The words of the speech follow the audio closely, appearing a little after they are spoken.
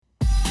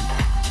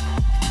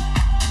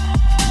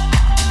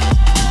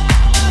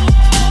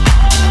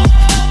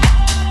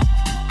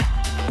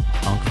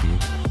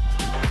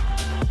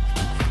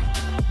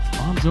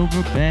Bombs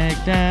over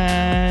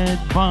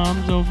Baghdad.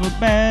 Bombs over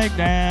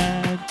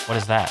Baghdad. What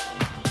is that?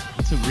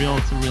 It's a real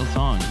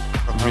song.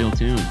 It's a real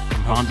tune.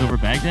 Bombs over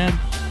Baghdad.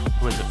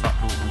 Who is it from?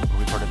 Who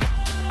recorded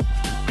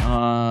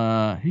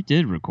it? Who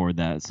did record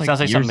that? It's like Sounds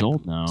like years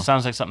old now.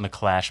 Sounds like something the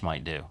Clash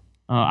might do.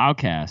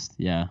 Outkast.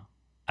 Yeah.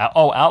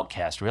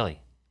 Outkast, really?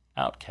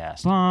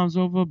 Outkast. Bombs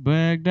over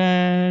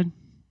Baghdad.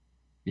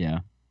 Yeah.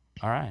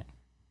 All right.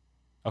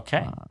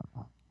 Okay.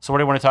 So what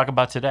do you want to talk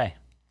about today?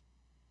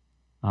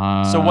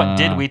 So what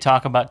did we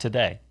talk about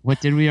today?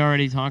 What did we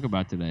already talk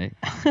about today?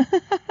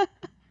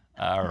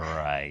 All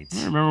right. I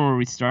remember where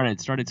we started.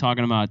 Started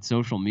talking about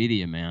social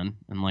media, man,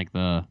 and like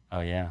the.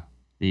 Oh yeah.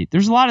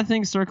 There's a lot of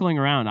things circling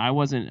around. I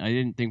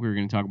didn't think we were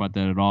going to talk about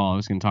that at all. I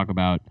was going to talk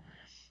about.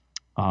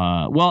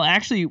 Well,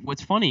 actually,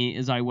 what's funny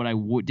is what I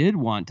did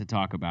want to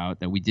talk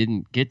about that we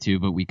didn't get to,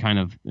 but we kind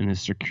of in a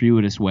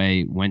circuitous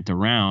way went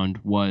around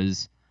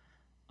was.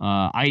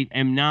 I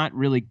am not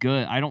really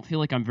good. I don't feel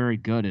like I'm very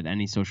good at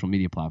any social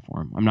media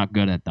platform. I'm not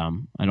good at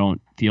them. I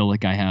don't feel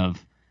like I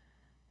have.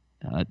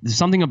 There's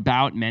something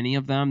about many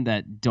of them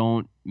that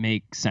don't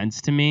make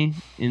sense to me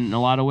in a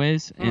lot of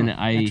ways.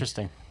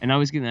 Interesting. And I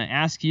was going to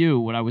ask you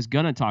what I was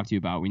going to talk to you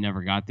about. We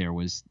never got there.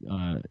 Was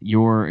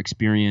your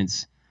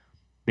experience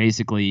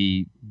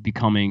basically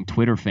becoming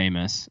Twitter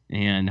famous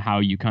and how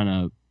you kind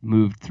of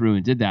moved through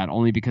and did that?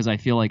 Only because I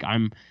feel like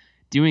I'm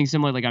doing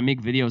similar. Like I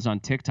make videos on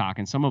TikTok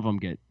and some of them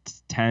get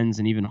tens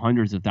and even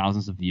hundreds of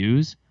thousands of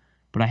views,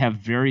 but I have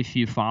very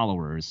few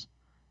followers.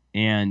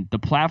 And the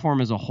platform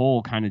as a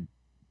whole kind of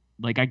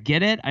like, I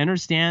get it. I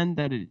understand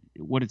that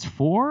what it's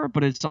for,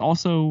 but it's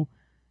also,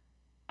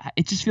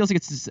 it just feels like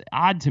it's just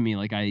odd to me.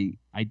 Like I'm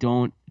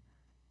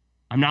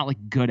not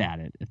like good at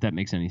it, if that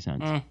makes any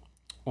sense.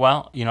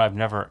 Well, I've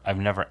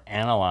never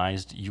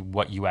analyzed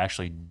what you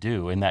actually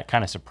do. And that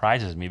kind of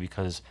surprises me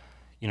because,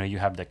 you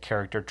have the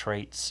character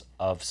traits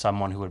of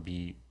someone who would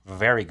be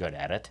very good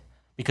at it,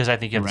 because I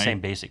think you have the same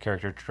basic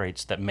character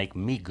traits that make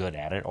me good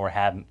at it or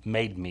have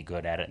made me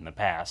good at it in the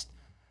past,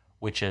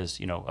 which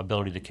is,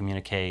 ability to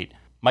communicate.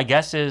 My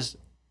guess is,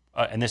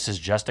 and this is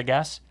just a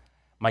guess,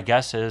 my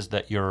guess is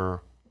that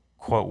your,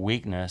 quote,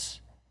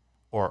 weakness,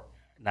 or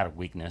not a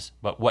weakness,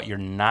 but what you're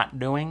not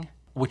doing,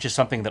 which is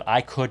something that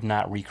I could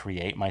not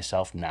recreate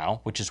myself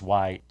now, which is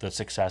why the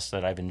success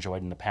that I've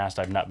enjoyed in the past,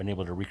 I've not been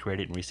able to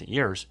recreate it in recent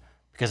years,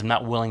 because I'm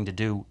not willing to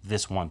do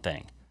this one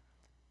thing.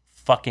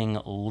 Fucking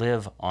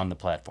live on the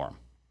platform.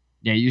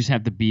 Yeah, you just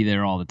have to be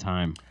there all the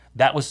time.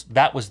 That was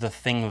the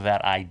thing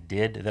that I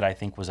did that I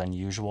think was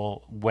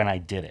unusual when I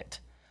did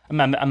it. I'm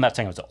not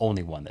saying I was the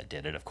only one that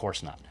did it, of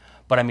course not.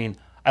 But I mean,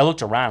 I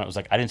looked around, it was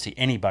like I didn't see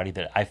anybody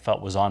that I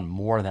felt was on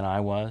more than I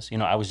was.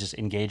 I was just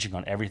engaging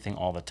on everything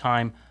all the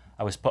time.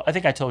 I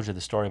think I told you the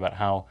story about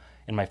how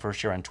in my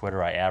first year on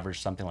Twitter, I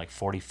averaged something like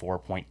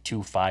 44.25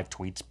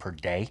 tweets per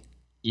day.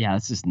 Yeah,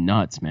 that's just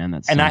nuts,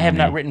 man. I have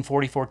not written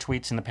 44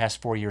 tweets in the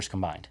past 4 years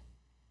combined.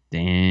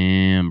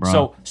 Damn,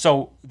 bro.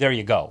 So there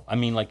you go. I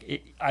mean,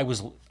 like I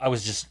was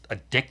just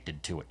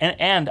addicted to it,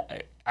 and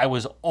I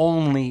was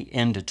only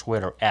into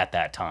Twitter at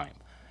that time,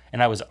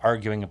 and I was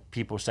arguing with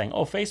people saying,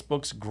 "Oh,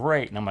 Facebook's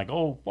great," and I'm like,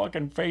 "Oh,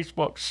 fucking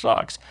Facebook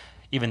sucks,"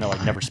 even though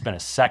I'd never spent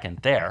a second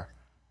there.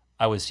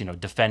 I was,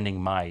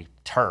 defending my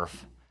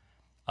turf.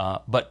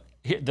 But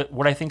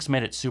what I think's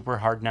made it super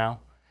hard now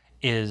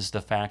is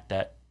the fact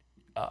that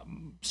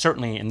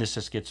certainly, and this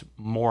just gets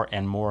more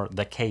and more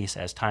the case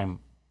as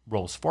time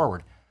rolls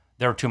forward,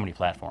 there are too many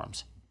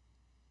platforms.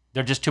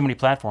 There are just too many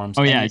platforms.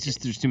 Oh yeah,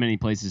 there's too many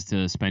places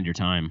to spend your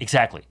time.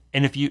 Exactly.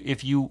 And if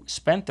you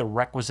spent the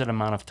requisite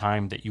amount of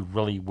time that you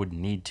really would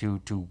need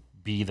to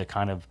be the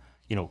kind of,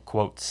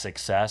 quote,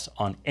 success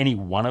on any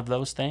one of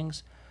those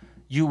things,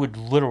 you would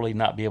literally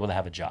not be able to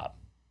have a job.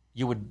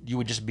 You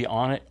would just be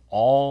on it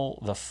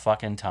all the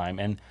fucking time.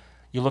 And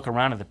you look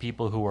around at the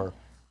people who are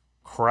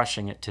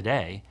crushing it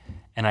today,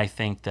 and I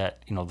think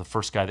that, the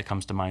first guy that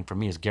comes to mind for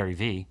me is Gary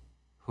Vee,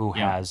 who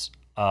has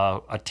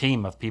a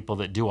team of people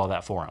that do all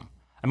that for him.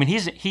 I mean, he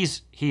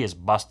is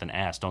busting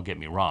ass, don't get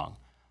me wrong.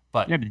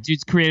 But yeah, but the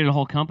dude's created a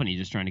whole company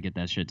just trying to get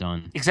that shit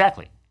done.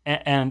 Exactly.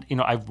 And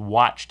I've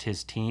watched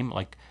his team.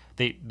 Like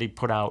they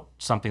put out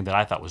something that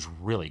I thought was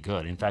really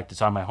good. In fact,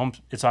 it's on my home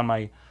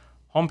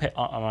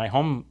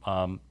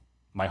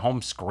my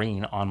home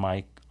screen on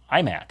my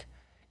iMac.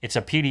 It's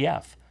a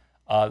PDF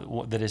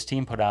that his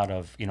team put out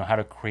of how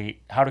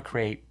to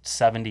create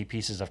 70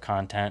 pieces of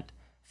content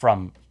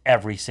from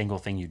every single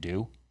thing you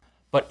do.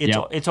 But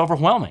it's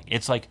overwhelming.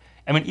 It's like,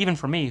 I mean, even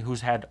for me,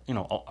 who's had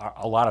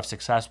a lot of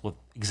success with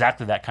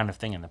exactly that kind of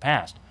thing in the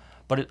past.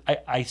 But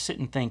I sit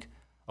and think,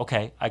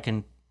 okay, I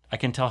can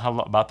tell how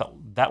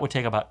about that would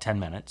take about 10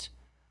 minutes.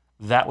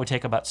 That would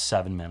take about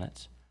 7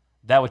 minutes.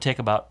 That would take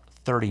about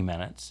 30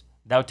 minutes.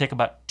 That would take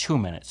about 2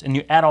 minutes. And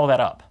you add all that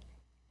up,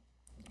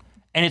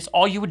 and it's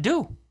all you would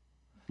do.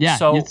 Yeah,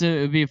 so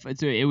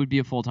it would be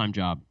a full-time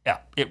job. Yeah,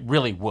 it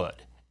really would.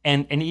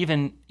 And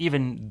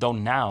even though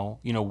now,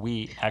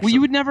 we actually... Well,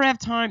 you would never have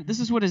time. This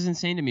is what is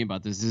insane to me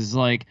about this. Is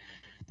like,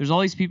 there's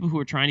all these people who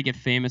are trying to get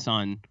famous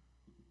on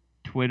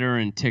Twitter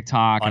and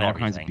TikTok and all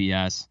kinds of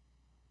BS.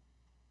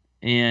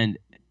 And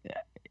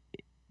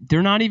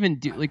they're not even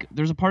like.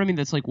 There's a part of me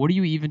that's like, what are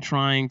you even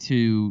trying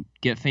to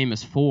get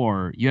famous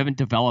for? You haven't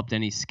developed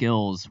any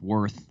skills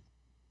worth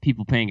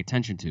people paying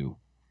attention to.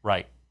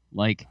 Right.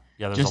 Like,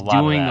 Yeah, there's just a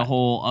lot doing of the that.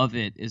 whole of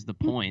it is the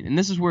point. And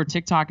this is where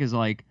TikTok is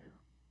like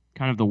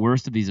kind of the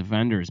worst of these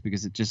offenders,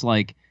 because it just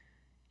like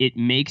it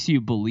makes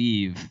you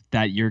believe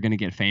that you're going to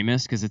get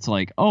famous, because it's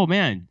like, oh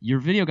man, your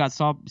video got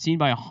seen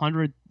by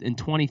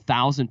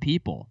 120,000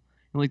 people.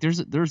 And like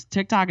there's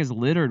TikTok is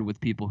littered with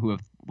people who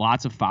have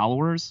lots of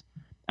followers.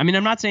 I mean,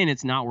 I'm not saying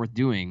it's not worth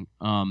doing,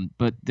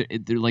 but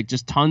they're like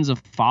just tons of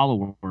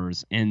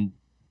followers and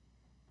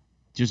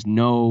just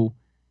no,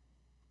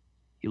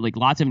 like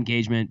lots of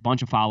engagement,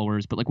 bunch of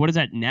followers. But like, what does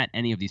that net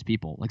any of these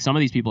people? Like some of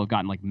these people have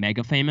gotten like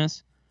mega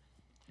famous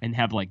and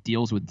have like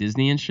deals with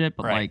Disney and shit.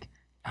 But Right. like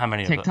How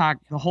many TikTok,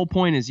 the whole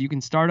point is you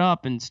can start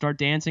up and start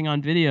dancing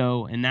on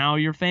video, and now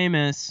you're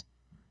famous.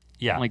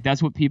 Yeah. Like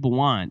that's what people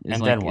want. Is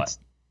And like, then what?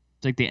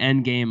 It's like the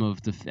end game of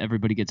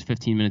everybody gets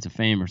 15 minutes of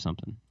fame or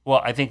something.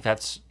 Well, I think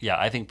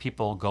I think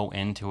people go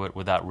into it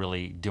without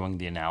really doing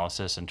the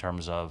analysis in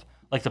terms of,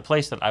 like, the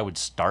place that I would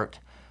start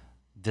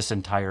this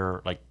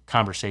entire, like,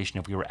 conversation,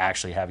 if we were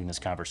actually having this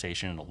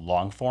conversation in a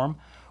long form,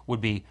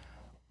 would be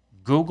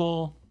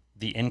Google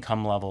the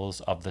income levels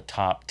of the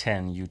top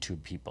 10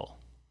 YouTube people.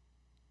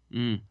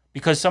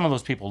 Because some of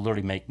those people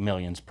literally make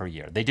millions per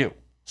year. They do,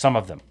 some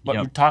of them. But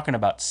Yep. we're talking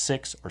about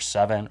 6 or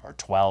 7 or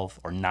 12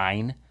 or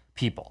 9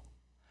 people.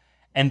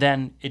 And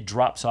then it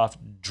drops off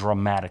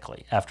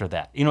dramatically after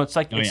that. You know, it's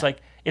like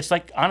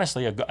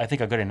honestly, I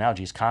think a good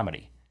analogy is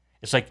comedy.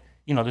 It's like,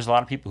 you know, there's a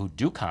lot of people who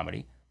do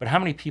comedy, but how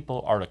many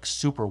people are like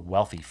super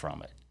wealthy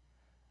from it?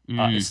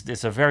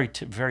 It's a very,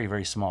 very,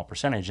 very small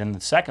percentage. And then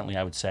secondly,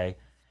 I would say,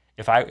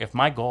 if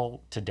my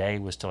goal today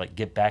was to like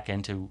get back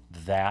into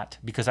that,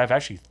 because I've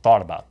actually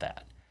thought about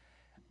that,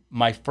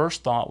 my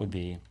first thought would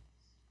be,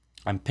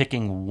 I'm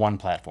picking one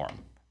platform.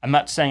 I'm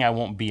not saying I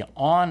won't be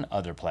on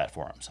other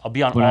platforms. I'll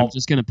be on But all. I'm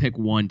just gonna pick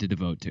one to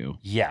devote to.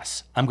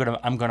 Yes, I'm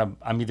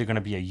either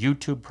gonna be a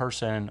YouTube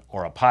person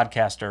or a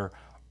podcaster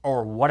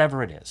or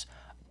whatever it is.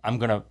 I'm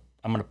gonna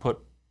put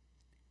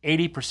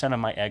 80% of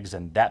my eggs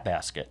in that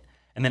basket,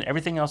 and then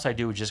everything else I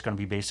do is just gonna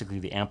be basically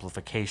the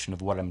amplification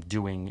of what I'm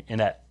doing in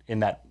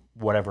that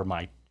whatever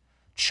my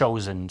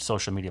chosen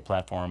social media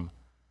platform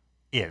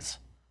is.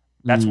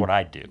 That's what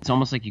I do. It's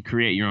almost like you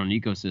create your own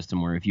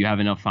ecosystem where if you have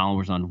enough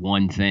followers on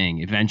one thing,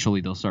 eventually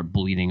they'll start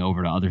bleeding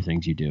over to other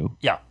things you do.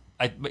 Yeah,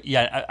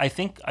 I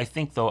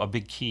think though a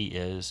big key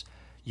is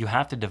you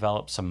have to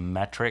develop some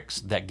metrics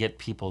that get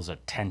people's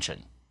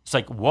attention. It's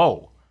like,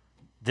 whoa,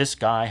 this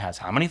guy has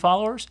how many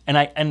followers?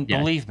 And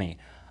believe me,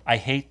 I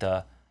hate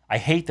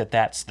that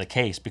that's the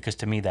case, because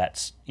to me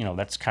that's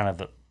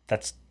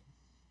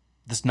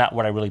not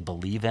what I really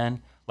believe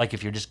in. Like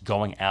if you're just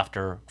going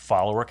after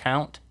follower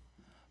count.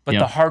 But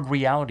the hard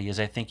reality is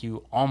I think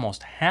you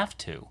almost have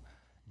to,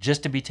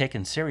 just to be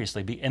taken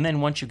seriously. And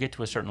then once you get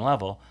to a certain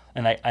level,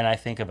 and I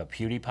think of a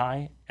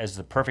PewDiePie as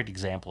the perfect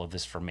example of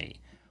this for me.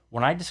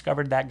 When I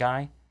discovered that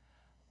guy,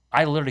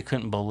 I literally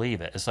couldn't believe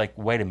it. It's like,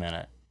 wait a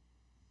minute.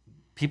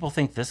 People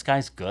think this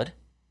guy's good?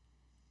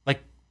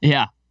 Like,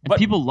 yeah. And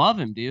people love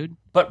him, dude.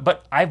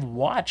 But I've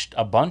watched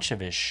a bunch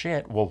of his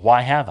shit. Well,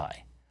 why have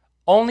I?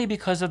 Only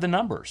because of the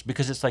numbers.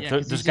 Because it's like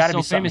there's got to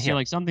be something famous. here. You're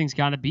like, something's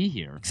got to be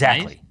here.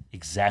 Exactly. Right?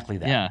 Exactly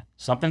that. Yeah.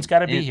 Something's got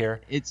to be here.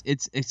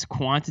 Its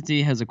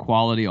quantity has a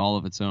quality all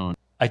of its own.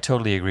 I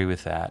totally agree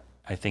with that.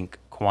 I think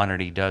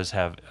quantity does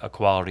have a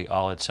quality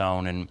all its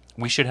own, and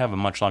we should have a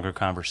much longer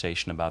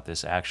conversation about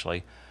this,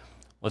 actually.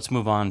 Let's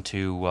move on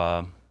to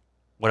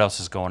what else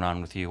is going on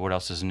with you? What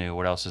else is new?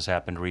 What else has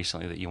happened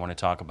recently that you want to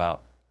talk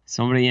about?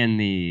 Somebody in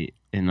the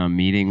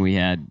meeting we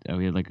had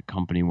like a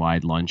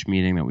company-wide lunch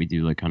meeting that we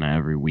do like kind of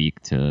every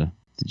week to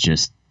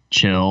just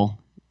chill,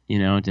 you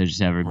know, to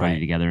just have everybody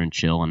together and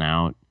chill and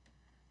out.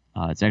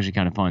 It's actually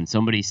kind of fun.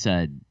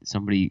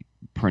 Somebody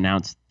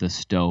pronounced the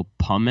stow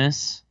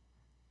pumice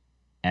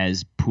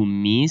as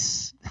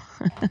pumice.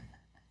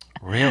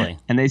 Really?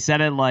 And they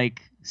said it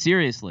like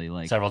seriously,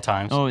 like several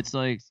times. Oh, it's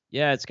like,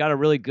 yeah, it's got a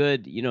really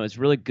good, it's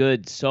really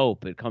good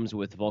soap. It comes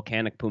with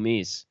volcanic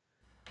pumice.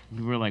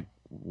 And we're like,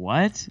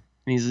 what?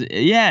 And he's,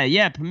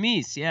 yeah,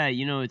 pumice. Yeah,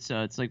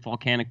 it's like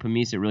volcanic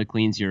pumice. It really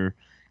cleans your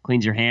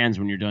hands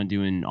when you're done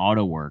doing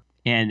auto work.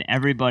 And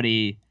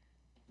everybody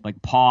like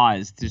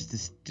paused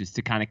just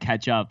to kind of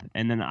catch up.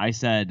 And then I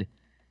said,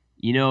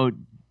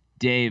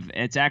 Dave,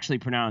 it's actually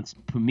pronounced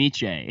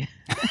pumice.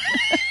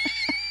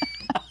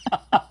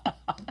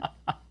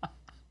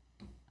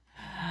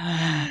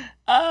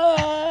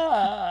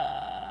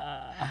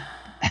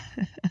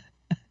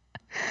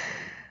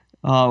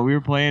 We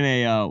were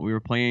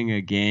playing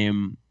a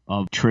game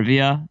of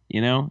trivia,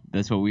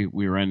 that's what we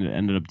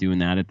ended up doing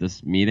that at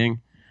this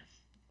meeting.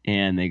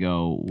 And they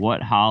go,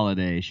 what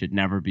holiday should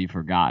never be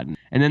forgotten?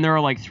 And then there are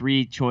like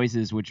 3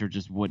 choices which are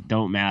just what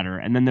don't matter.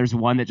 And then there's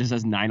one that just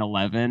says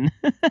 9/11.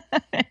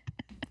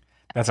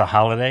 That's a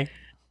holiday?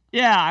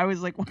 Yeah, I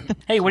was like,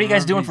 hey, what are you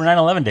guys doing for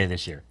 9/11 Day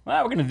this year?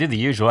 Well, we're going to do the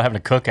usual, having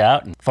a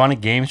cookout and fun and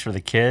games for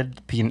the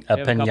kid, a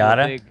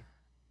pinata.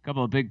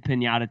 couple of big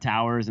piñata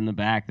towers in the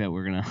back that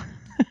we're gonna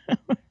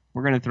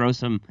we're gonna throw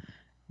some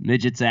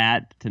midgets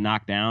at to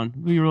knock down.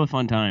 It'll be a really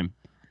fun time.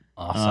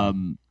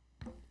 Awesome.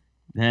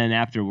 Then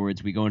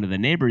afterwards, we go into the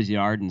neighbor's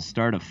yard and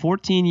start a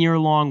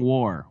 14-year-long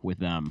war with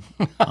them.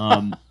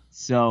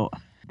 So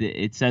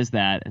it says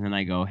that, and then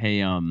I go,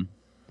 hey, I'm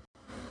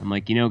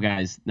like,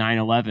 guys,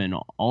 9/11,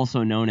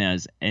 also known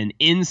as an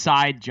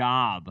inside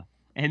job.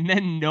 And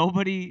then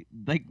nobody,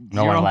 like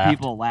No one zero laughed.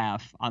 people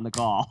laugh on the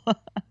call.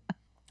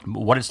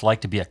 What it's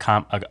like to be a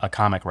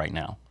comic right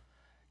now.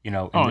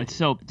 It's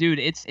so, dude,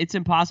 it's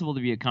impossible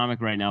to be a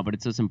comic right now, but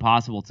it's just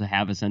impossible to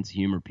have a sense of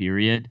humor,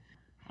 period.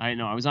 I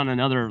know I was on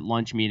another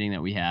lunch meeting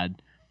that we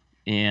had,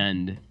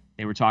 and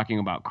they were talking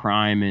about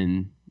crime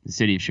in the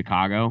city of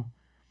Chicago.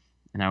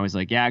 And I was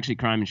like, yeah, actually,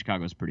 crime in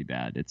Chicago is pretty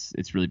bad. It's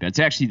really bad. It's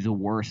actually the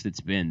worst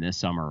it's been this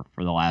summer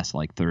for the last,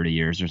 30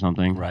 years or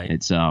something. Right.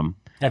 It's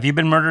Have you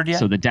been murdered yet?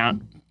 So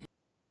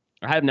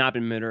I have not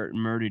been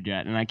murdered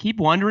yet, and I keep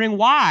wondering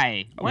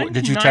why. When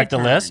Did you can check I the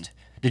turn? list?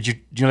 Do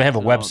you have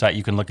a website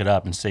you can look it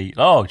up and see?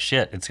 Oh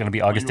shit, it's going to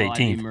be August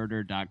 18th.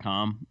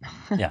 Murdered.com.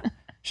 Yeah,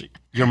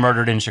 you're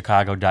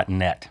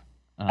murderedinchicago.net.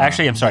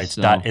 Actually, I'm sorry, it's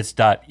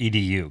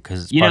 .edu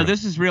because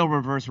this is real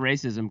reverse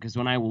racism. Because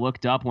when I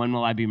looked up when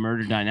will I be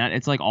murdered.net,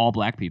 it's like all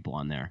black people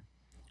on there.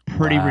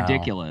 Pretty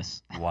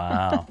ridiculous.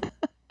 Wow,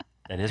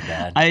 that is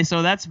bad.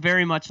 So that's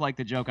very much like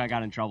the joke I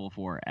got in trouble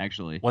for,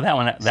 actually. Well, that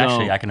one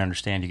actually I can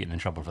understand you getting in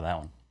trouble for that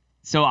one.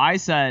 So I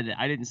said,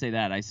 I didn't say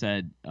that. I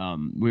said,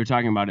 we were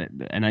talking about it,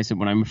 and I said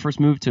when I first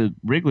moved to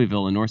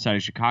Wrigleyville in north side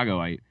of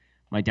Chicago,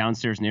 my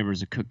downstairs neighbor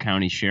is a Cook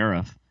County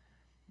sheriff,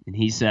 and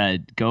he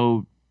said,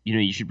 go,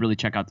 you should really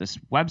check out this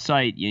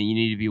website. You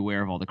need to be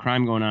aware of all the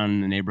crime going on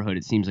in the neighborhood.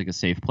 It seems like a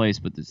safe place,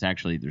 but there's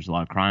a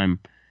lot of crime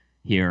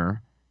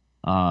here.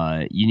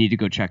 You need to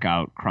go check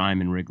out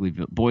crime in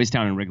Wrigleyville,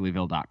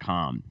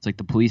 boystownandwrigleyville.com. It's like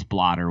the police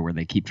blotter where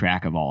they keep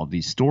track of all of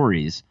these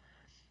stories.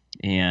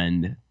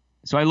 And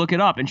so I look it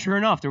up, and sure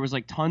enough, there was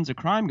tons of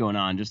crime going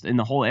on just in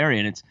the whole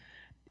area. And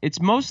it's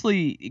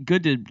mostly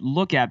good to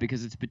look at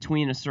because it's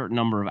between a certain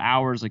number of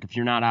hours. Like if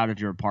you're not out of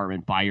your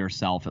apartment by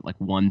yourself at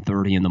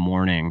 1:30 in the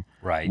morning,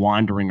 right,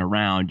 wandering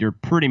around, you're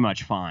pretty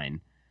much fine.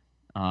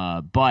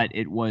 But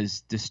it was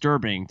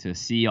disturbing to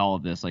see all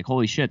of this. Like,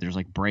 holy shit, there's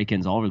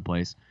break-ins all over the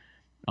place,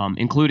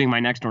 including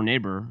my next door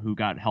neighbor who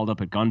got held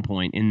up at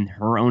gunpoint in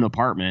her own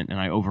apartment. And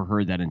I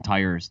overheard that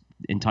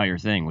entire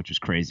thing, which is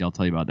crazy. I'll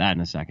tell you about that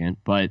in a second.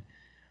 But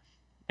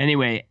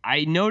anyway,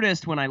 I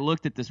noticed when I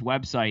looked at this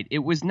website, it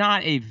was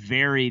not a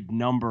varied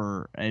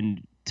number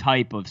and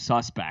type of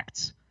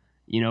suspects.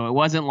 It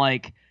wasn't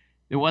like,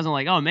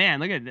 oh man,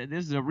 look at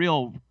this is a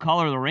real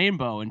color of the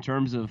rainbow in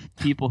terms of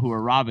people who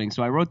are robbing.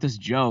 So I wrote this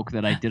joke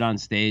that I did on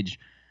stage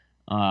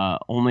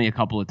only a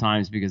couple of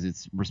times because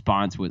its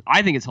response was,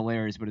 I think it's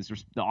hilarious, but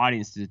the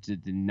audience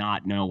did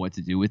not know what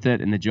to do with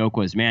it. And the joke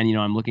was, man,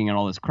 I'm looking at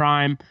all this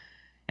crime.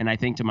 And I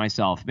think to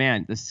myself,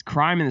 man, this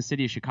crime in the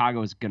city of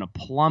Chicago is going to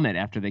plummet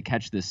after they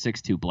catch this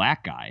 6'2"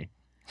 black guy.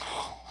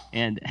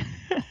 And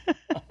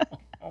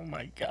oh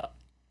my God.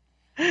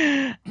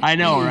 I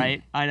know,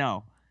 right? I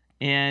know.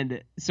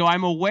 And so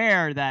I'm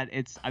aware that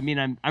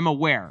I'm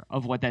aware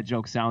of what that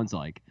joke sounds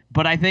like.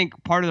 But I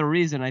think part of the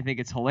reason I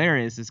think it's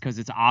hilarious is because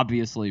it's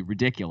obviously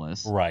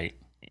ridiculous. Right.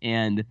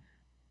 And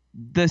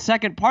the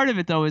second part of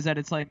it, though, is that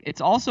it's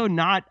also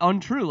not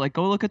untrue.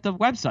 Go look at the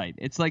website.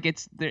 It's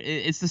it's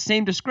the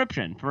same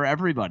description for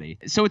everybody.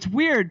 So it's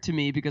weird to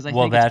me because I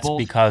think that's it's both.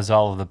 Because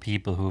all of the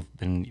people who've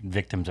been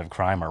victims of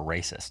crime are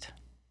racist.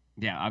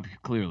 Yeah,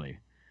 clearly.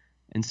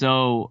 And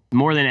so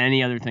more than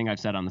any other thing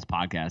I've said on this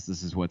podcast,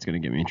 this is what's going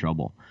to get me in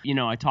trouble.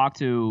 I talked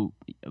to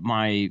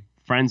my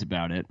friends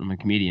about it, my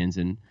comedians,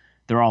 and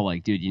they're all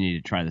like, dude, you need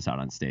to try this out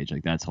on stage.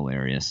 That's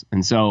hilarious.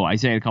 And so I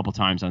say it a couple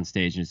times on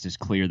stage, and it's just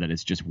clear that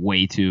it's just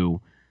way too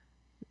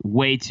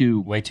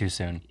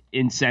soon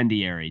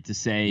incendiary to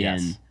say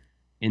yes.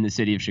 in the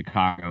city of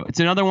Chicago. It's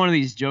another one of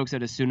these jokes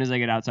that as soon as I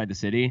get outside the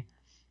city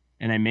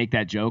and I make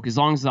that joke, as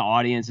long as the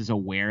audience is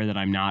aware that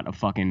I'm not a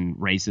fucking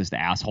racist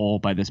asshole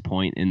by this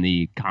point in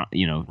the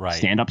right.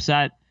 stand-up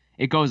set,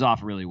 it goes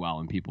off really well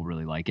and people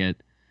really like it.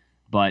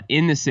 But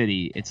in the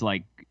city, it's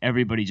like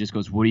everybody just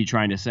goes, what are you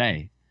trying to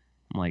say?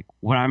 I'm like,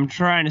 what I'm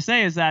trying to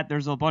say is that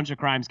there's a bunch of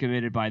crimes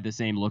committed by the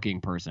same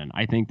looking person.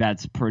 I think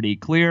that's pretty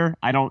clear.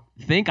 I don't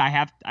think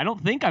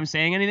I'm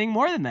saying anything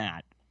more than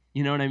that.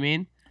 You know what I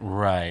mean?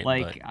 Right.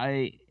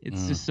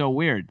 It's just so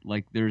weird.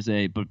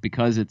 But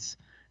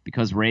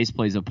because race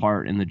plays a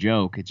part in the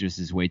joke, it just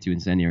is way too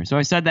incendiary. So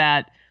I said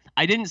that.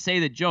 I didn't say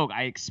the joke.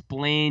 I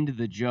explained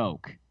the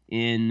joke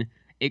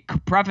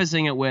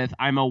prefacing it with,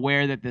 I'm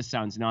aware that this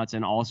sounds nuts,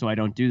 and also I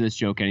don't do this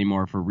joke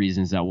anymore for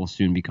reasons that will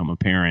soon become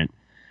apparent.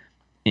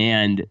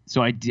 And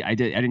so I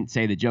didn't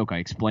say the joke. I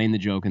explained the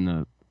joke in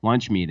the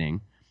lunch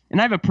meeting.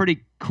 And I have a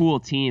pretty cool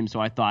team,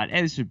 so I thought,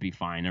 hey, this would be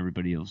fine.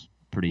 Everybody was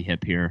pretty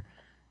hip here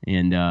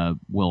and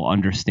will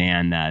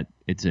understand that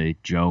it's a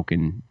joke,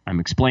 and I'm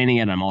explaining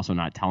it. I'm also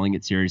not telling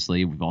it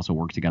seriously. We've also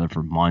worked together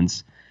for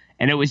months.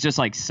 And it was just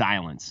like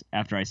silence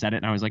after I said it.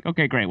 And I was like,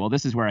 okay, great. Well,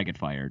 this is where I get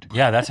fired.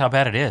 Yeah, that's how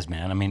bad it is,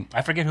 man. I mean,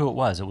 I forget who it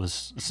was. It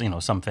was,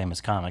 some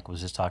famous comic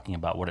was just talking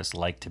about what it's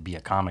like to be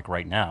a comic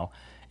right now.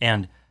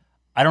 And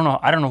I don't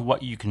know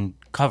what you can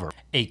cover.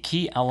 A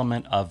key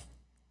element of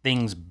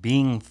things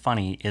being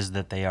funny is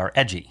that they are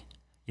edgy.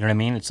 You know what I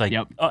mean? It's like,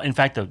 Yep. In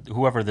fact,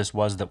 whoever this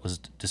was that was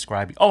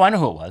describing, I know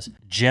who it was.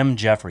 Jim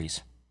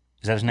Jeffries.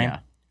 Is that his name?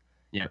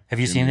 Yeah.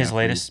 Have you seen his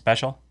latest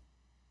special?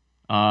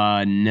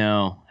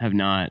 No, have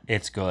not.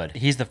 It's good.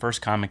 He's the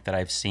first comic that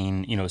I've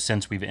seen,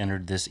 since we've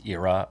entered this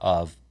era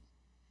of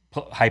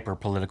hyper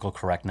political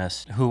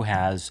correctness, who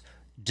has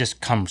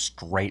just come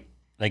straight,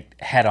 like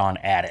head on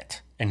at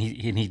it. And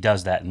he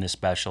does that in this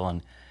special.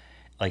 And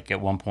like at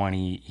one point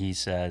he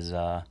says,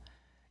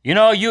 you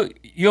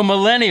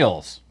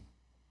millennials,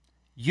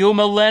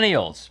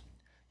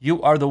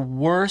 you are the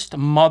worst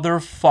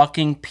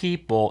motherfucking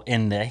people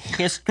in the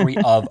history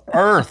of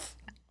Earth.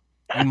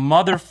 You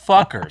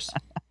motherfuckers.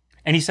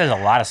 And he says a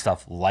lot of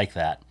stuff like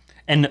that.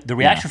 And the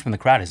reaction from the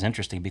crowd is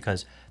interesting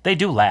because they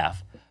do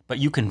laugh, but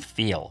you can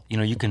feel,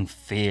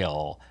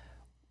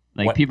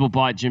 like people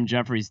bought Jim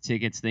Jeffries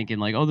tickets thinking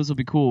like, oh, this will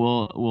be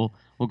cool.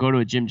 We'll go to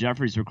a Jim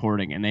Jeffries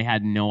recording, and they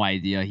had no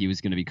idea he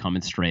was going to be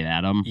coming straight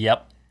at them.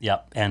 Yep.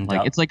 And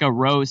like it's like a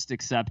roast,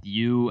 except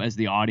you as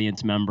the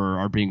audience member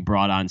are being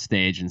brought on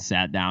stage and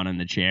sat down in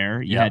the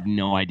chair. You had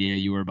no idea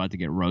you were about to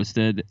get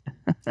roasted.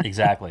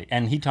 Exactly.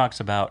 And he talks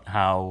about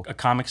how a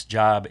comic's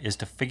job is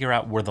to figure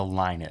out where the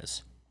line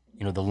is,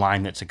 the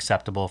line that's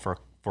acceptable for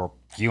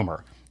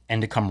humor,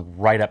 and to come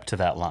right up to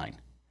that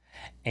line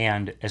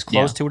and as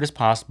close to it as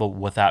possible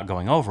without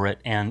going over it.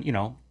 And,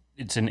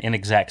 it's an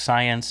inexact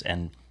science.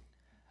 And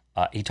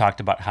he talked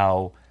about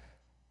how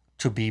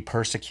to be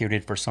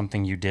persecuted for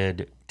something you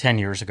did 10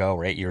 years ago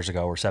or 8 years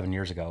ago or 7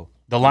 years ago,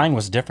 the line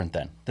was different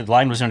then. The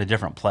line was in a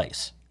different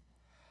place.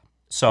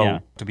 So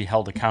to be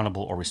held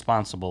accountable or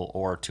responsible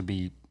or to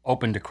be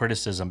open to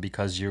criticism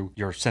because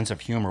your sense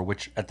of humor,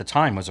 which at the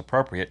time was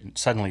appropriate,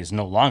 suddenly is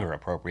no longer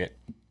appropriate.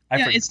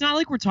 It's not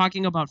like we're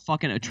talking about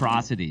fucking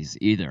atrocities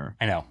either.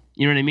 I know.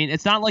 You know what I mean?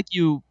 It's not like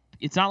you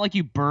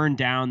burned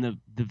down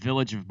the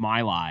village of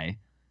My Lai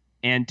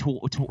and,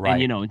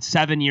 and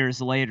 7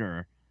 years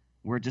later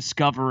we're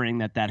discovering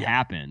that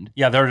happened.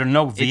 Yeah, there are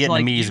no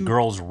Vietnamese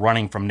girls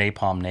running from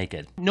napalm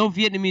naked. No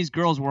Vietnamese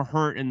girls were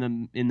hurt in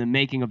the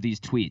making of these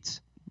tweets.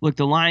 Look,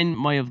 the line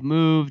might have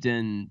moved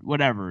and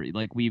whatever.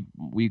 Like we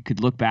could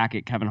look back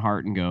at Kevin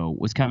Hart and go,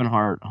 was Kevin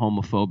Hart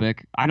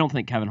homophobic? I don't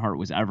think Kevin Hart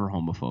was ever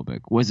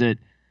homophobic. Was it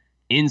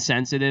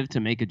insensitive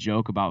to make a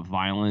joke about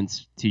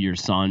violence to your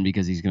son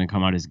because he's going to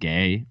come out as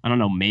gay? I don't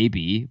know,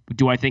 maybe.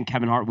 Do I think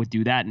Kevin Hart would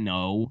do that?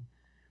 No.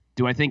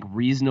 Do I think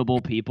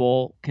reasonable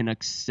people can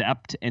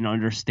accept and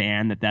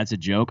understand that that's a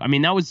joke? I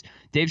mean, that was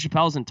Dave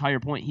Chappelle's entire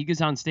point. He goes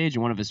on stage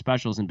in one of his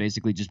specials and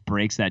basically just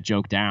breaks that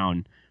joke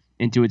down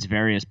into its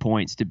various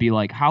points to be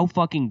like, how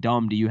fucking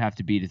dumb do you have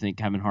to be to think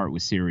Kevin Hart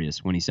was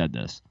serious when he said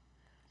this?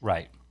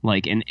 Right.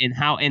 Like, and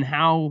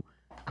how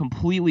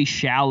completely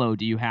shallow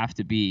do you have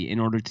to be in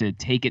order to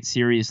take it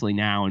seriously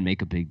now and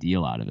make a big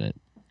deal out of it?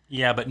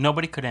 Yeah, but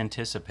nobody could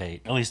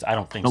anticipate, at least I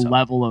don't think the so. The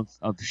level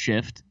of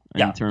shift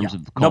in terms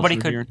of culture nobody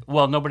could here.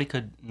 Well, nobody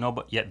could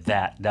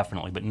that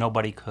definitely, but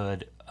nobody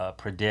could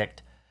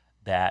predict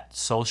that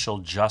social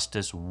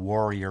justice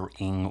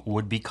warrioring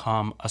would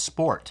become a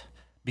sport,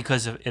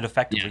 because it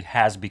effectively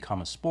has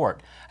become a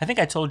sport. I think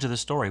I told you the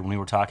story when we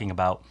were talking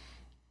about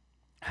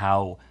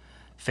how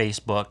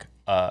Facebook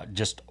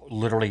just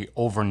literally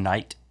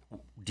overnight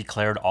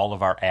declared all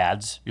of our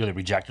ads. They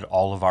rejected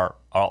all of our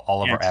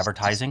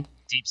advertising.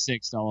 Deep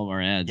sixed all of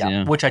our ads.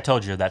 Yeah, which I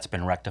told you that's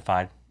been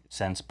rectified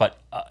since.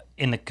 But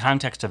in the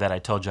context of that, I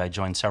told you I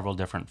joined several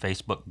different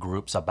Facebook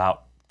groups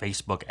about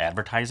Facebook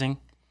advertising.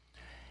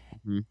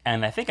 Mm-hmm.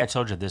 And I think I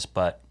told you this,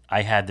 but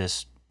I had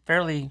this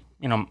fairly,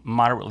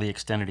 moderately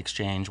extended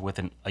exchange with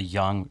a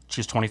young,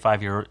 she's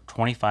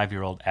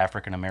 25-year-old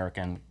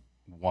African-American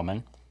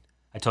woman.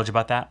 I told you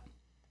about that?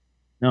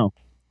 No.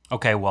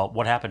 Okay, well,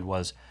 what happened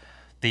was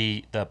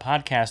the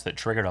podcast that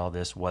triggered all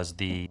this was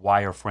the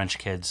Why Are French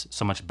Kids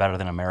So Much Better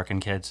Than American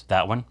Kids?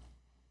 That one.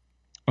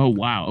 Oh,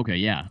 wow. Okay,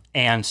 yeah.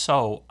 And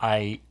so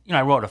I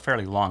wrote a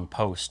fairly long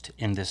post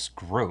in this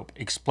group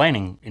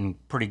explaining in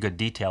pretty good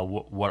detail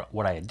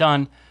what I had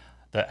done.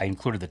 I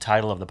included the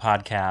title of the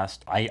podcast.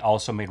 I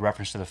also made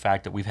reference to the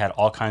fact that we've had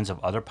all kinds of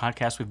other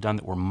podcasts we've done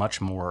that were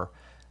much more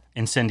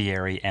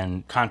incendiary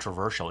and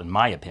controversial, in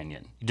my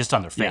opinion, just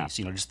on their face,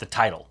 just the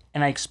title.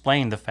 And I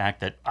explained the fact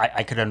that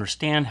I could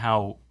understand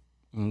how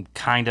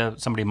kind of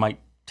somebody might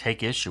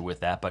take issue with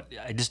that, but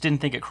I just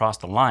didn't think it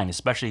crossed the line,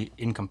 especially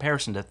in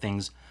comparison to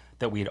things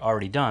that we had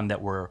already done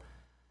that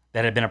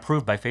had been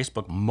approved by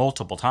Facebook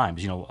multiple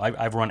times.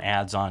 I've run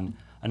ads on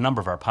a number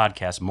of our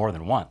podcasts more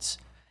than once.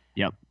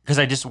 Yep.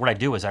 Because what I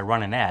do is I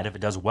run an ad. If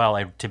it does well,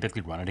 I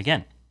typically run it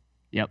again.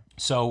 Yep.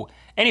 So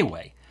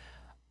anyway,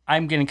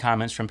 I'm getting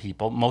comments from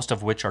people, most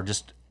of which are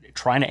just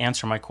trying to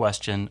answer my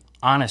question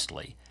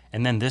honestly.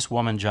 And then this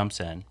woman jumps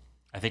in.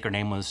 I think her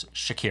name was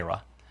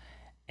Shakira.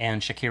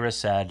 And Shakira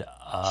said...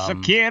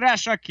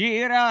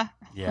 Shakira!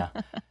 Yeah.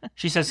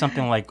 She said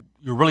something like,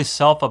 "You're really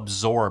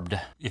self-absorbed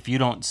if you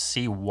don't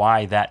see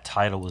why that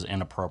title was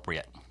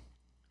inappropriate."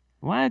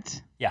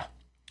 What? Yeah.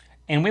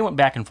 And we went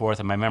back and forth,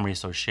 and my memory is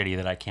so shitty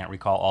that I can't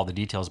recall all the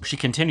details. But she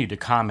continued to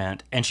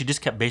comment, and she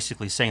just kept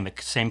basically saying the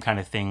same kind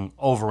of thing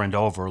over and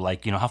over,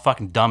 like, how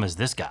fucking dumb is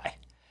this guy?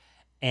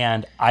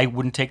 And I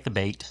wouldn't take the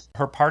bait.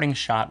 Her parting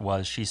shot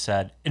was, she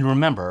said, and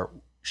remember,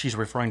 she's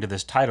referring to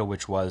this title,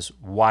 which was,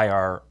 "Why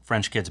Are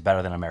French Kids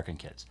Better Than American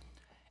Kids?"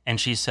 And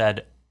she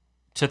said,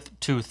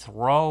 to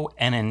throw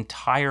an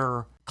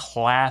entire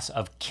class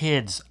of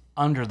kids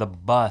under the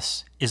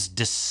bus is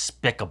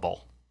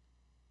despicable.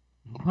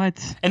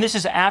 What? And this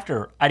is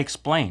after I'd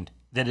explained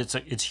that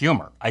it's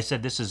humor. I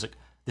said this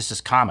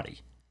is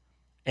comedy,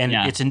 and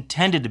it's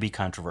intended to be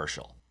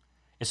controversial.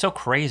 It's so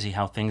crazy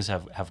how things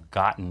have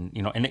gotten.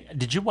 And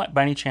did you by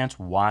any chance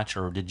watch,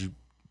 or did you?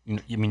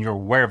 I mean, you're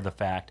aware of the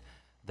fact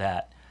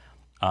that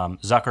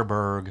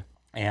Zuckerberg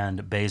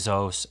and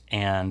Bezos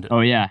and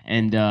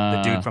and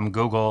the dude from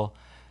Google.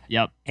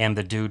 Yep. And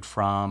the dude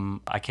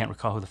from, I can't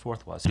recall who the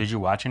fourth was. Did you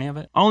watch any of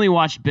it? I only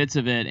watched bits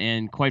of it,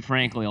 and quite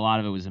frankly, a lot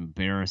of it was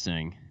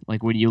embarrassing.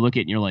 Like, when you look at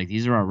it and you're like,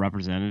 these are our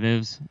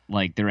representatives.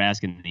 Like, they're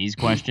asking these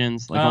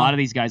questions. Like, a lot of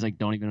these guys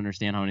don't even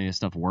understand how any of this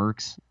stuff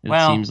works, it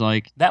seems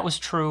like. That was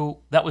true.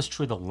 That was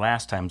true the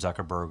last time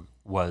Zuckerberg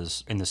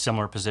was in the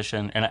similar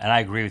position. And I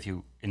agree with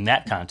you in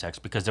that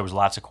context, because there was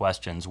lots of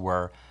questions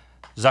where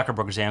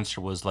Zuckerberg's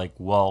answer was like,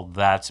 well,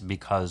 that's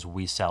because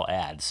we sell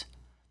ads.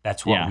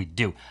 That's what we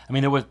do. I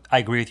mean, I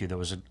agree with you. There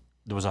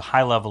was a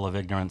high level of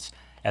ignorance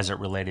as it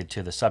related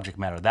to the subject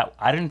matter. That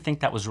I didn't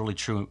think that was really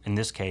true in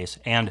this case.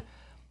 And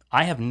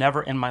I have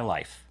never in my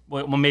life,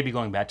 well, maybe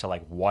going back to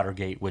like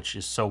Watergate, which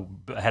is so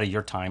ahead of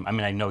your time. I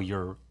mean, I know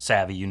you're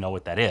savvy, you know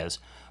what that is,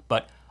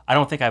 but I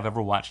don't think I've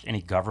ever watched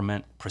any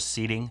government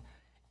proceeding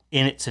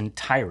in its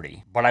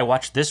entirety. But I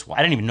watched this one.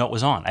 I didn't even know it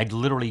was on. I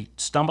literally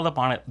stumbled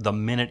upon it the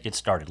minute it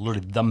started.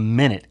 Literally the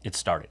minute it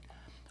started.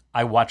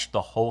 I watched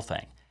the whole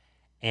thing.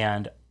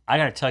 And I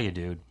got to tell you,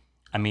 dude,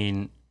 I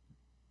mean,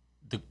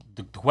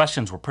 the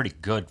questions were pretty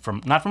good,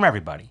 not from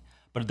everybody,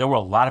 but there were a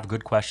lot of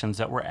good questions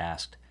that were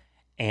asked.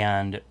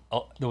 And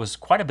there was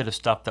quite a bit of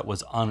stuff that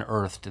was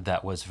unearthed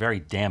that was very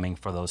damning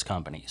for those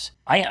companies.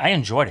 I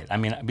enjoyed it. I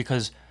mean,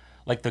 because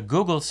like the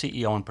Google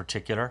CEO in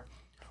particular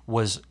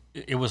was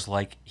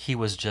like he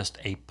was just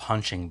a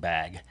punching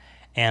bag.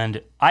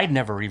 And I'd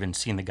never even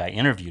seen the guy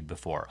interviewed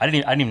before. I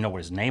didn't even know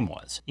what his name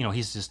was.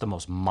 He's just the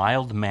most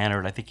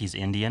mild-mannered. I think he's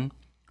Indian.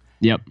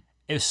 Yep.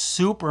 Is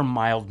super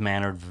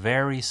mild-mannered,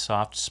 very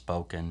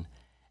soft-spoken,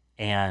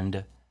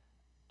 and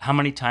how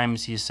many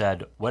times he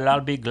said, "Well, I'll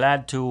be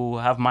glad to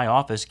have my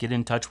office get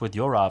in touch with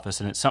your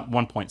office," and at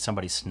one point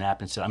somebody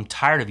snapped and said, "I'm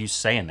tired of you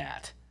saying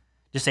that.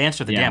 Just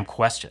answer the damn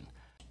question."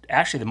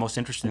 Actually, the most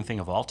interesting thing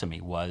of all to me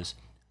was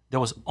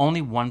there was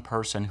only one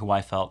person who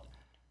I felt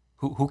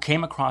who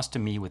came across to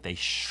me with a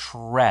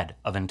shred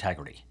of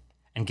integrity,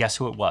 and guess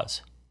who it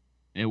was?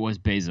 It was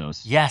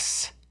Bezos.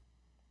 Yes,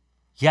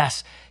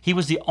 he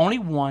was the only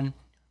one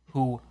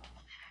who,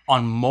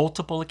 on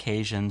multiple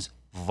occasions,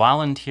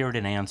 volunteered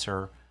an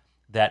answer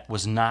that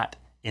was not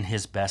in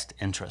his best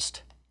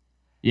interest.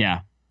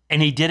 Yeah.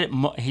 And he did it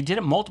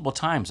multiple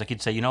times. Like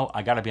he'd say,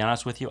 I got to be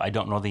honest with you, I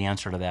don't know the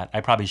answer to that.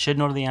 I probably should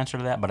know the answer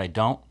to that, but I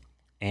don't.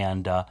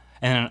 And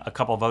then a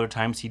couple of other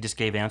times he just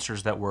gave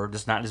answers that were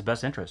just not in his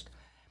best interest.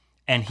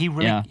 And he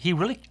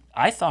really,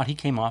 I thought he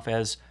came off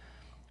as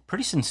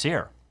pretty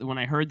sincere. When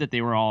I heard that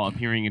they were all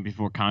appearing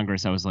before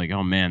Congress, I was like,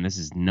 "Oh man, this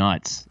is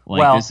nuts!"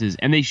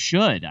 And they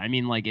should. I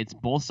mean, like, it's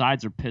both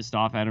sides are pissed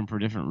off at him for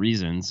different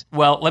reasons.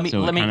 Well, let me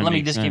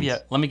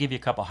give you a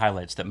couple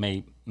highlights that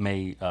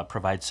may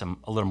provide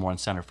a little more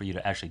incentive for you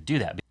to actually do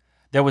that.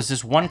 There was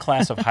this one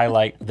class of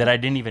highlight that I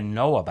didn't even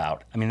know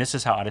about. I mean, this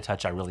is how out of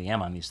touch I really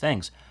am on these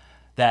things.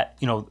 That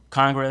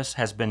Congress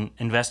has been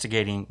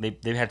investigating.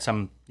 They've had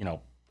some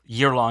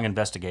year-long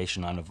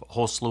investigation on a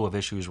whole slew of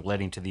issues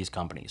relating to these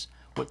companies.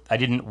 I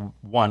didn't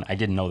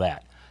know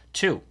that.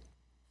 2,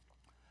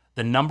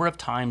 the number of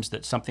times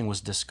that something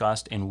was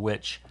discussed in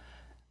which,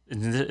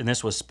 and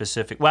this was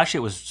specific, well, actually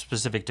it was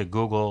specific to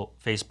Google,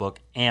 Facebook,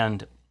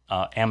 and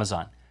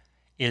Amazon,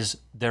 is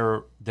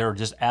they're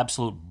just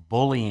absolute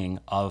bullying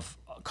of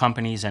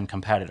companies and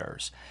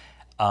competitors.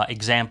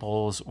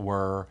 Examples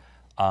were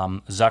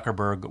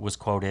Zuckerberg was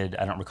quoted,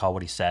 I don't recall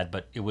what he said,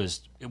 but it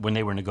was when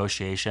they were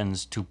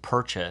negotiations to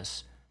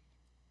purchase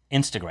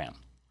Instagram.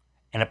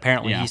 And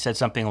apparently he said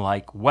something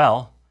like,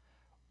 well,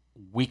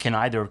 we can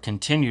either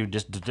continue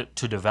just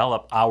to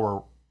develop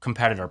our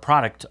competitor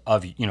product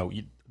of,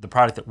 the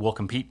product that we'll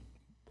compete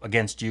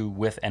against you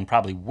with and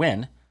probably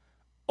win,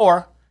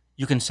 or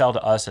you can sell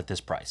to us at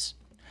this price.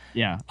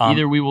 Yeah.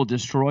 Either we will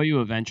destroy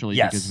you eventually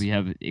because we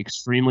have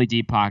extremely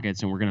deep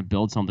pockets and we're going to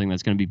build something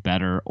that's going to be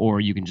better, or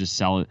you can just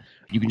sell it.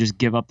 You can just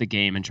give up the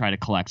game and try to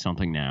collect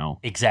something now.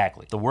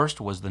 Exactly. The worst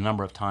was the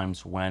number of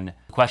times when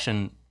the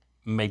question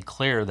made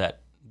clear that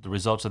the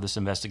results of this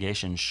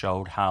investigation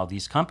showed how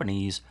these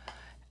companies,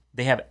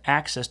 they have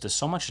access to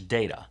so much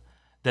data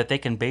that they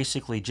can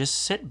basically just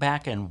sit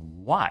back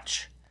and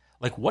watch.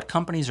 Like what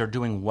companies are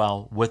doing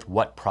well with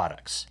what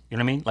products? You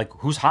know what I mean? Like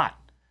who's hot?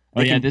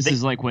 Oh yeah, this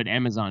is like what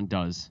Amazon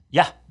does.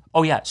 Yeah.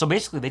 Oh yeah. So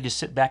basically, they just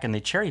sit back and they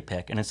cherry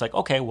pick, and it's like,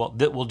 okay, well,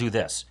 we'll do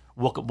this.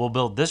 We'll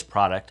build this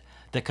product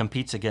that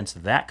competes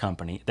against that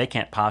company. They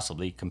can't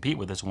possibly compete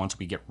with us once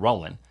we get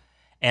rolling,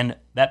 and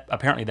that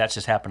apparently that's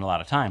just happened a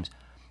lot of times,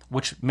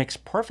 which makes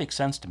perfect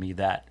sense to me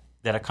that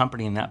a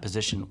company in that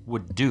position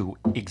would do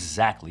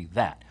exactly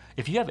that.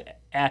 If you have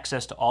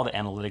access to all the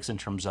analytics in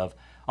terms of,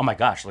 oh my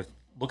gosh,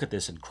 look at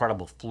this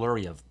incredible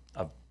flurry of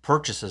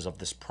purchases of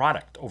this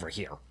product over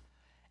here,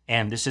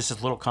 and this is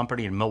this little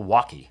company in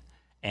Milwaukee,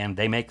 and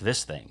they make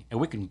this thing, and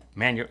we can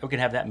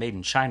have that made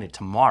in China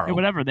tomorrow. Yeah,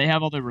 whatever. They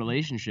have all the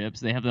relationships.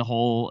 They have the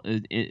whole,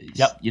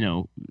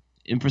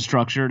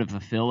 infrastructure to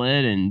fulfill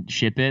it and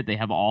ship it. They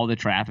have all the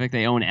traffic.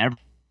 They own every.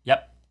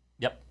 Yep,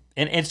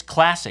 and it's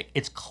classic.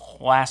 It's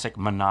classic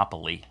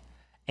monopoly.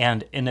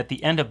 And at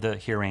the end of the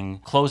hearing,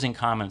 closing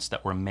comments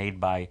that were made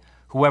by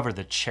whoever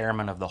the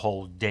chairman of the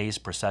whole day's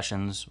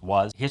processions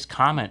was, his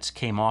comments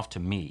came off to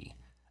me.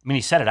 I mean,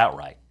 he said it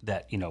outright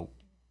that,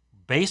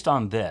 based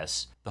on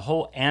this, the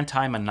whole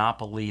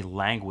anti-monopoly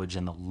language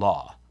in the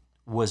law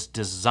was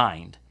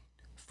designed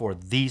for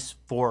these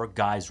four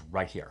guys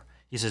right here.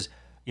 He says,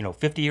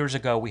 50 years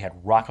ago we had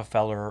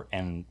Rockefeller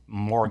and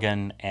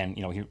Morgan, and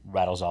he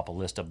rattles off a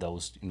list of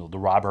those, the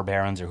robber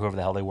barons or whoever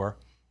the hell they were.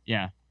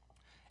 Yeah.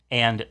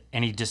 And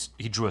he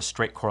drew a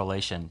straight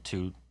correlation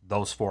to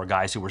those four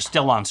guys who were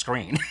still on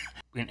screen.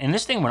 And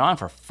this thing went on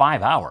for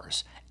 5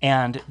 hours.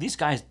 And these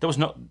guys, there was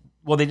no.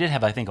 Well, they did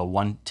have, I think, a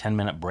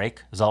 10-minute break.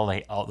 It was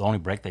the only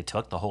break they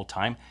took the whole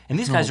time. And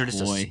these guys are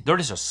they're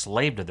just a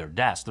slave to their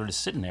desk. They're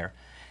just sitting there,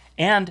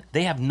 and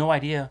they have no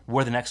idea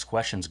where the next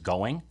question's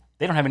going.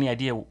 They don't have any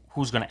idea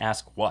who's going to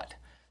ask what.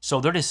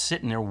 So they're just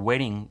sitting there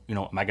waiting.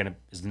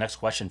 Is the next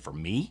question for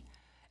me?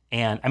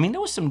 And I mean,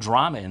 there was some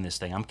drama in this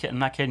thing. I'm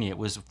not kidding you. It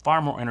was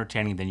far more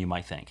entertaining than you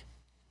might think.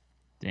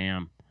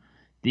 Damn.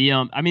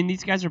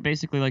 These guys are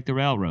basically like the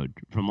railroad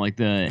from like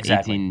the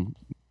Exactly.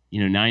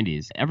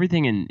 90s.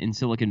 Everything in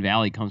Silicon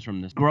Valley comes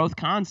from this growth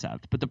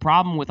concept. But the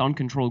problem with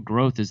uncontrolled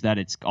growth is that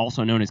it's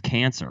also known as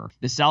cancer.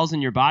 The cells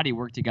in your body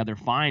work together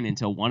fine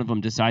until one of them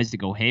decides to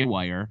go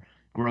haywire,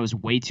 grows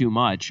way too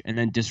much, and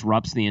then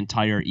disrupts the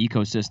entire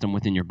ecosystem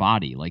within your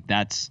body. Like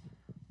that's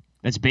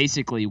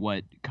basically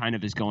what kind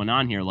of is going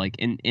on here. Like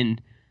and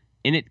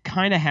it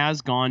kind of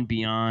has gone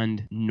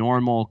beyond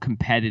normal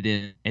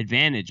competitive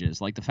advantages.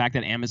 Like the fact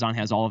that Amazon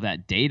has all of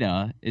that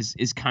data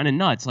is kind of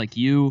nuts. Like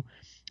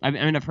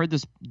I've heard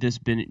this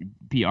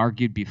be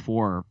argued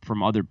before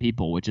from other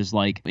people, which is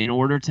like, in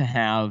order to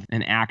have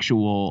an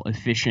actual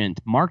efficient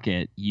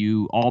market,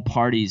 all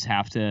parties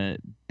have to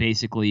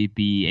basically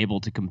be able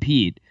to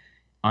compete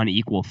on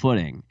equal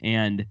footing.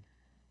 And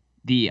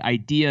the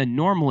idea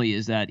normally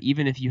is that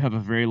even if you have a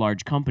very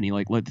large company,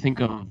 like let's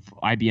think of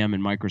IBM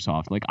and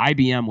Microsoft. Like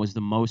IBM was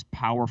the most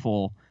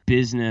powerful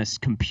business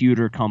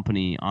computer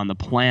company on the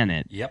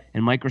planet. Yep.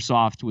 And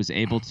Microsoft was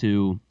able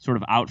to sort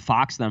of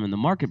outfox them in the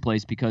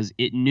marketplace because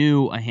it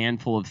knew a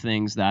handful of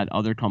things that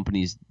other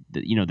companies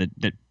that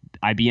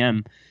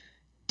IBM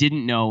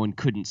didn't know and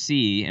couldn't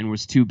see and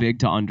was too big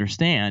to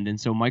understand. And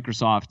so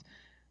Microsoft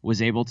was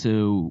able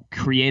to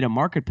create a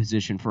market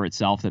position for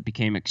itself that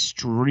became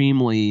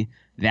extremely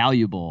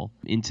valuable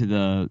into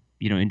the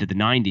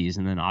 90s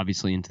and then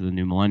obviously into the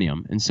new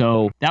millennium. And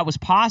so that was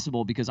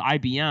possible because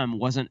IBM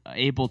wasn't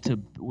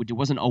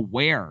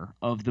aware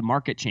of the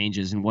market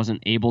changes and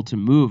wasn't able to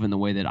move in the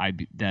way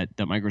that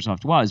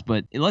Microsoft was.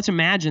 But let's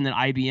imagine that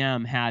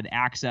IBM had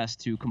access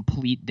to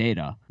complete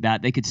data,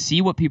 that they could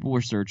see what people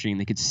were searching,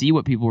 they could see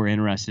what people were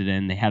interested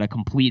in, they had a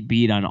complete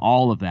beat on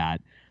all of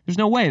that. There's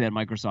no way that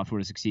Microsoft would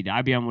have succeeded.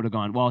 IBM would have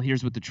gone, well,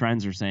 here's what the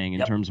trends are saying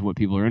in terms of what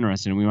people are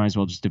interested in. We might as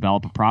well just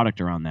develop a product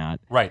around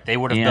that. Right. They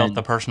would have built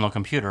the personal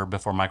computer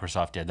before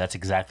Microsoft did. That's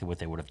exactly what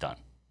they would have done.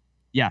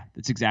 Yeah,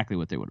 that's exactly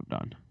what they would have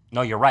done.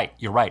 No, you're right.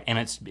 You're right. And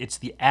it's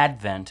the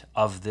advent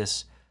of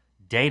this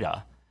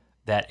data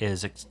that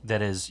is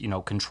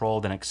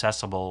controlled and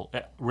accessible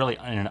really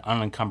in an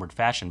unencumbered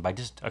fashion by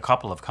just a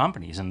couple of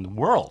companies in the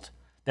world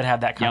that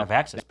have that kind of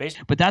access.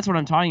 Basically. But that's what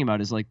I'm talking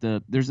about is like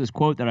there's this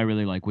quote that I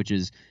really like, which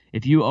is,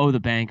 if you owe the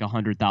bank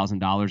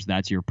 $100,000,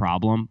 that's your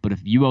problem. But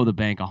if you owe the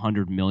bank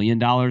 $100 million,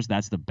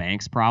 that's the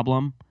bank's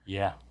problem.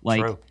 Yeah,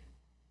 like, true.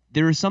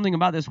 There is something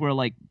about this where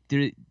like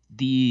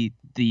the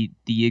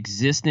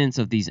existence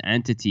of these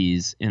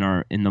entities in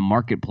the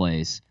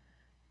marketplace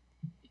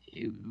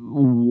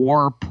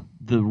warp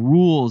the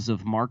rules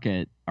of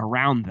market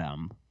around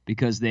them.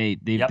 Because the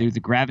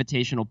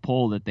gravitational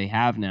pull that they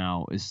have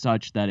now is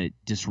such that it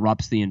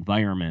disrupts the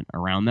environment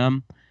around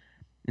them.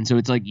 And so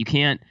it's like you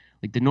can't,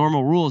 like, the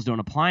normal rules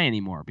don't apply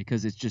anymore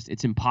because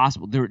it's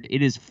impossible.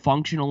 It is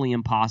functionally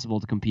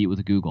impossible to compete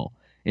with Google.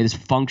 It is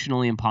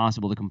functionally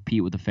impossible to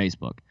compete with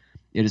Facebook.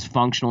 It is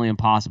functionally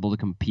impossible to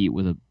compete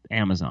with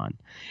Amazon.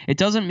 It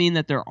doesn't mean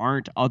that there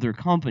aren't other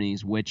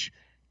companies which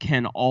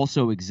can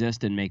also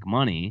exist and make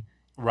money.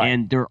 Right.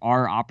 And there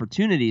are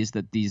opportunities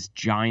that these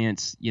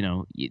giants,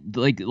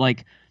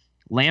 like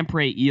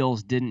lamprey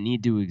eels didn't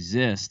need to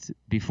exist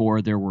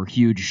before there were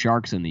huge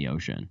sharks in the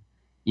ocean.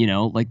 You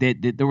know, like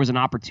there was an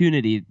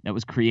opportunity that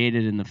was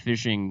created in the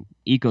fishing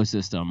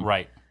ecosystem,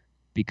 Right.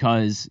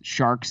 because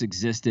sharks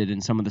existed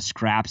and some of the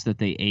scraps that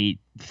they ate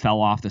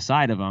fell off the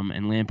side of them,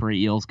 and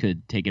lamprey eels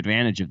could take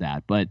advantage of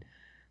that. But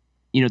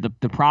you know,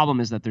 the problem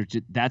is that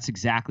that's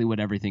exactly what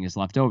everything is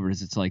left over.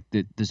 Is it's like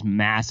this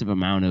massive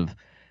amount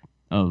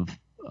of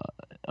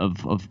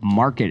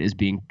market is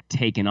being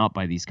taken up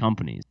by these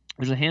companies.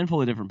 There's a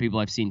handful of different people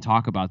I've seen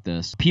talk about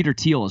this. Peter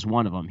Thiel is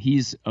one of them.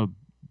 He's a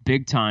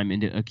big time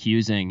into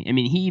accusing. I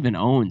mean, he even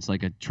owns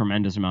like a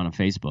tremendous amount of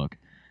Facebook.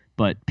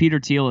 But Peter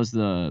Thiel is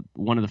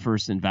one of the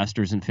first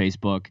investors in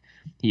Facebook.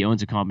 He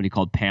owns a company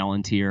called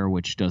Palantir,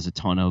 which does a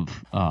ton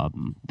of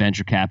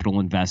venture capital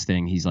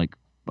investing. He's like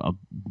a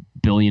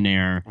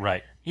billionaire.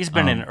 Right. He's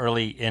been an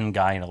early in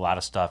guy in a lot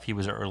of stuff. He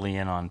was early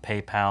in on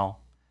PayPal.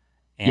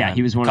 And yeah,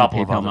 he was one of the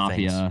PayPal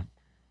mafia. Things.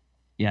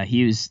 Yeah,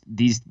 he was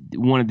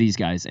one of these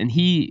guys, and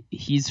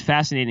he's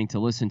fascinating to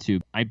listen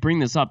to. I bring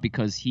this up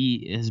because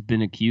he has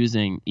been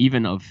accusing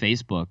even of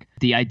Facebook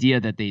the idea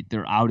that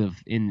they're out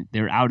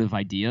of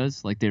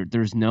ideas, like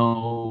there's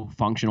no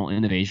functional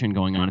innovation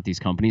going on at these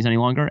companies any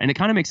longer. And it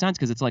kind of makes sense,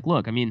 because it's like,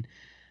 look, I mean,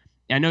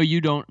 I know you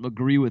don't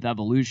agree with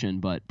evolution,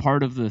 but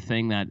part of the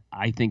thing that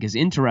I think is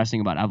interesting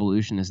about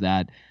evolution is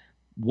that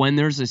when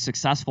there's a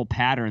successful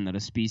pattern that a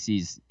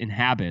species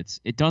inhabits,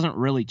 it doesn't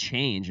really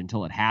change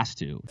until it has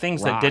to.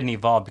 Things that didn't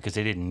evolve because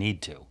they didn't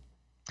need to.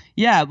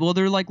 Yeah, well,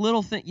 they're like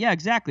little things. Yeah,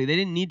 exactly. They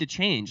didn't need to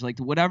change. Like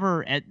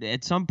whatever,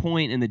 at some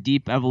point in the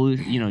deep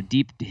evolution,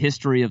 deep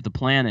history of the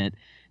planet,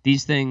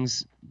 these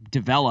things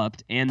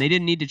developed, and they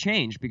didn't need to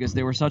change because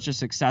they were such a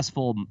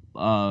successful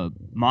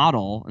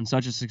model and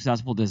such a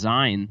successful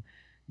design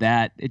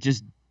that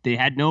they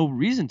had no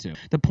reason to.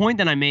 The point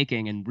that I'm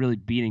making, and really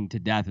beating to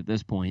death at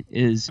this point,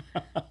 is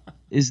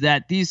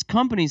that these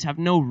companies have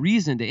no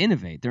reason to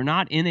innovate. They're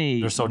not in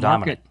a so market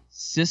dominant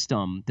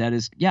system that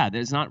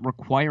is not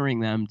requiring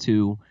them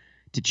to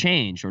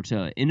change or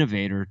to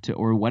innovate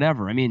or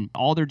whatever. I mean,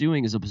 all they're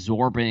doing is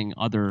absorbing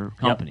other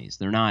companies.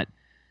 Yep.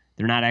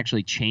 They're not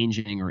actually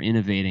changing or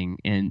innovating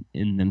in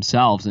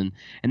themselves. And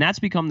that's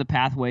become the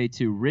pathway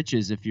to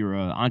riches if you're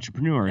an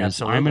entrepreneur.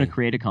 Absolutely. I'm going to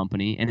create a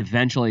company, and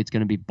eventually it's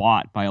going to be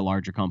bought by a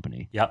larger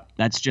company. Yep.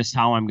 That's just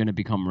how I'm going to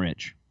become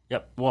rich.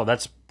 Yep. Well,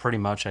 that's pretty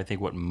much, I think,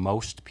 what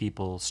most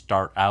people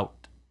start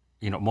out,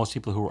 most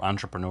people who are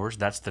entrepreneurs,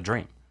 that's the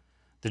dream.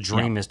 The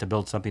dream is to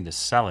build something to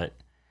sell it,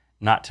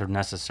 not to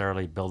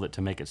necessarily build it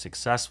to make it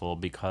successful,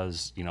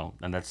 because,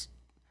 and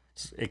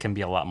it can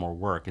be a lot more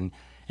work. And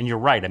you're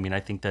right. I mean,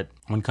 I think that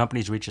when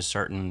companies reach a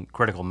certain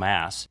critical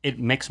mass, it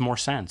makes more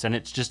sense, and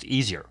it's just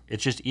easier.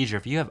 It's just easier.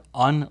 If you have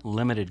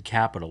unlimited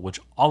capital, which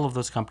all of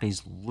those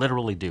companies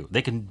literally do,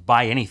 they can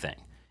buy anything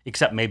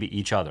except maybe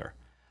each other.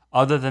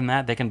 Other than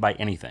that, they can buy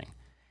anything.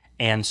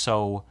 And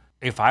so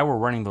if I were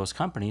running those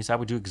companies, I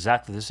would do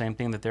exactly the same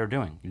thing that they're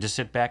doing. You just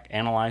sit back,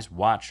 analyze,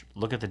 watch,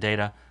 look at the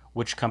data,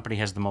 which company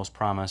has the most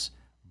promise,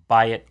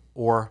 buy it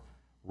or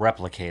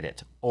replicate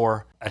it,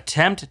 or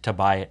attempt to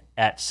buy it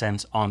at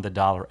cents on the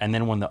dollar. And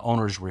then when the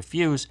owners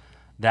refuse,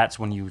 that's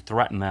when you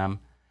threaten them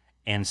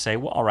and say,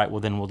 well, all right, well,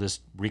 then we'll just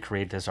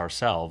recreate this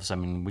ourselves. I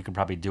mean, we can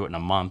probably do it in a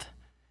month,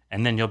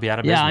 and then you'll be out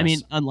of business. Yeah, I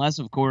mean, unless,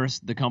 of course,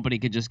 the company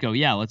could just go,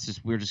 yeah,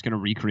 we're just going to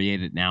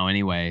recreate it now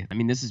anyway. I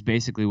mean, this is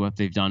basically what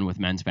they've done with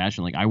men's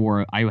fashion. Like I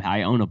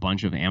own a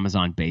bunch of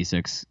Amazon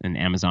Basics and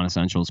Amazon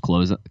Essentials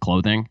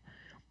clothing.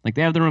 Like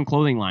they have their own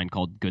clothing line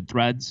called Good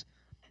Threads.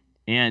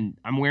 And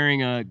I'm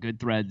wearing a Good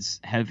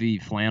Threads heavy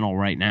flannel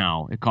right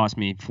now. It cost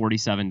me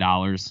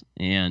 $47,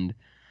 and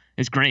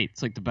it's great.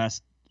 It's like the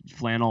best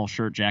flannel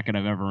shirt jacket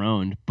I've ever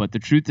owned. But the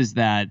truth is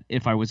that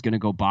if I was going to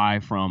go buy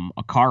from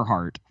a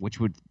Carhartt,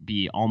 which would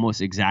be almost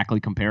exactly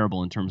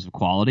comparable in terms of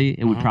quality,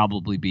 it would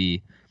probably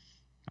be,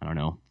 I don't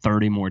know,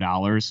 $30 more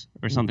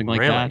or something like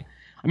that.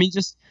 I mean,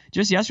 just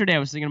yesterday I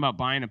was thinking about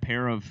buying a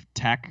pair of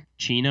tech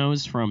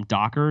chinos from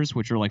Dockers,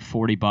 which are like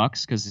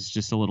 $40 because it's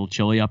just a little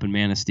chilly up in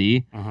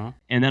Manistee.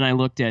 And then I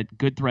looked at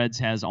Good Threads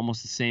has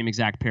almost the same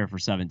exact pair for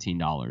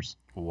 $17.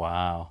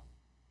 Wow.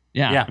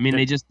 Yeah. I mean,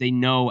 they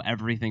know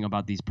everything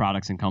about these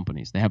products and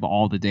companies. They have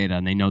all the data,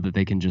 and they know that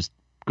they can just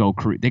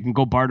they can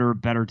go barter a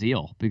better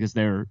deal because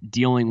they're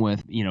dealing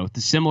with, the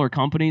similar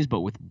companies, but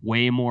with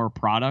way more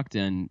product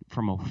and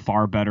from a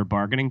far better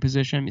bargaining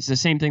position. It's the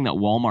same thing that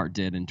Walmart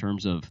did in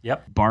terms of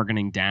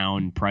bargaining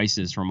down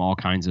prices from all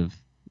kinds of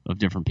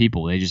different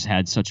people. They just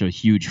had such a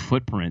huge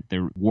footprint.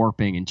 They're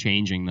warping and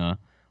changing the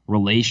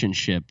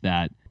relationship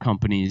that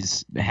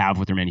companies have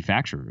with their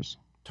manufacturers.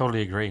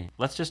 Totally agree.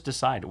 Let's just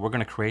decide we're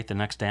going to create the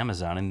next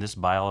Amazon and just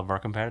buy all of our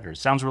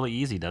competitors. Sounds really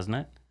easy, doesn't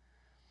it?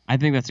 I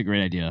think that's a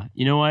great idea.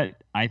 You know what?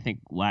 I think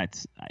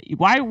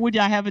why would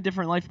I have a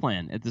different life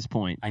plan at this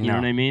point? I know. You know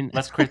what I mean?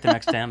 Let's create the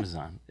next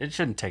Amazon. It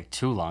shouldn't take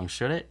too long,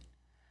 should it?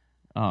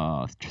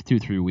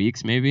 2-3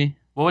 weeks, maybe.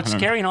 Well,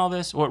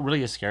 what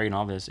really is scary in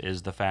all this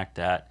is the fact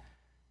that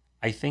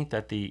I think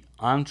that the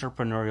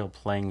entrepreneurial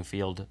playing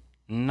field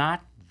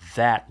not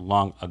that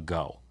long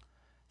ago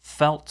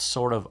felt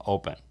sort of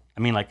open. I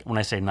mean, like when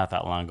I say not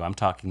that long ago, I'm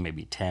talking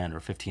maybe 10 or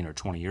 15 or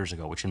 20 years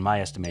ago, which in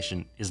my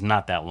estimation is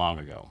not that long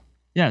ago.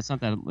 Yeah, it's not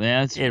that.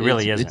 Yeah, It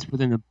really isn't. It's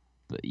within the.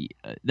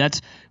 That's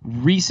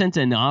recent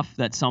enough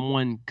that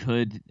someone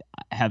could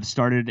have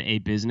started a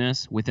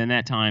business within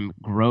that time,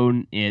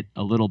 grown it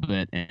a little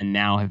bit, and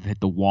now have hit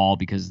the wall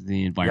because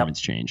the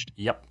environment's changed.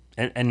 Yep.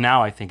 And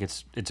now I think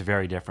it's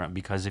very different,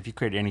 because if you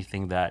create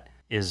anything that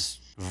is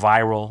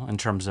viral in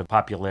terms of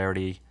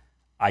popularity,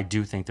 I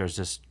do think there's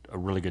just a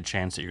really good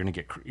chance that you're going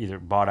to get either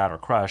bought out or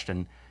crushed.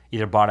 And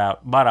either bought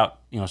out,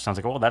 sounds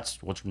like, well,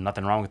 that's what's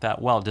nothing wrong with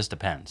that. Well, it just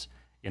depends,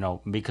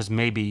 because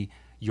maybe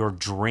your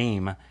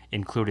dream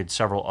included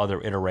several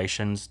other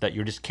iterations that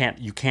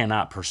you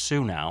cannot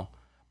pursue now,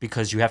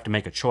 because you have to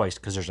make a choice,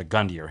 because there's a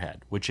gun to your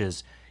head, which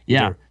is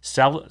either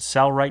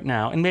sell right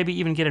now and maybe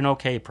even get an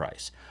okay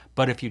price.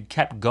 But if you'd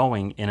kept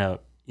going in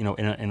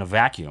a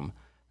vacuum,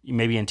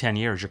 maybe in 10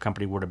 years your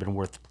company would have been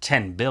worth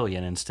 10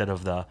 billion instead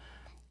of the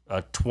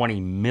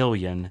 20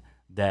 million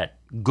that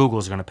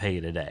Google's going to pay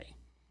you today.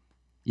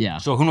 Yeah.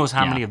 So who knows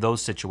how many of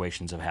those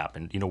situations have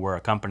happened, where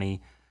a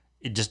company,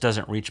 it just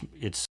doesn't reach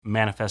its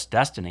manifest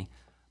destiny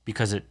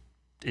because it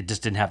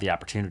just didn't have the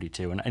opportunity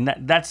to. And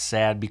that's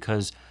sad,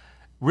 because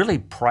really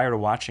prior to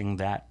watching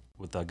that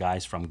with the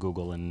guys from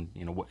Google and,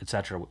 et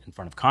cetera, in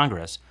front of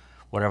Congress,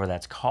 whatever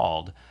that's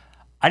called,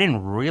 I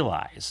didn't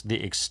realize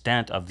the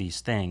extent of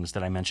these things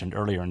that I mentioned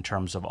earlier in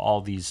terms of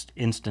all these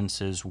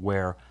instances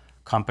where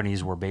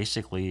companies were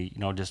basically,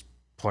 just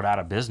put out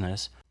of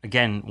business.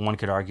 Again, one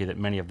could argue that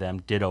many of them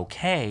did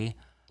okay,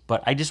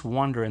 but I just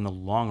wonder in the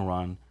long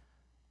run,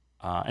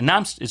 and now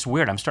it's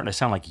weird, I'm starting to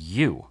sound like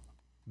you,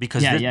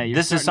 because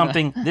this is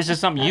something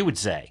you would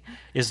say.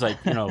 Is like,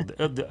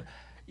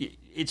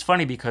 it's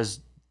funny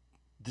because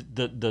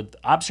the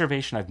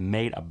observation I've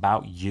made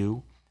about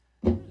you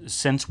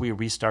since we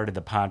restarted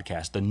the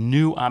podcast, the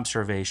new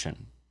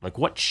observation, like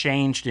what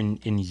changed in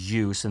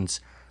you since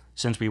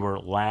we were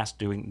last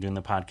doing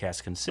the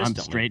podcast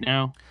consistently. I'm straight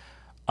now.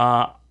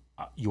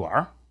 You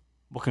are?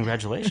 Well,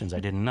 congratulations. I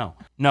didn't know.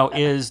 No,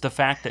 is the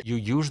fact that you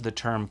use the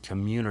term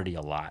community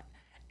a lot,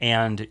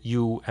 and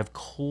you have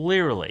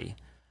clearly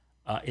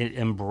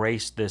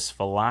embraced this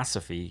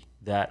philosophy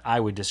that I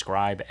would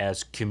describe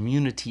as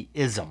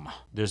communityism.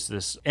 There's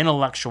this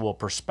intellectual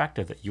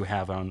perspective that you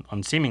have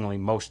on seemingly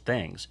most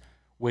things,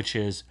 which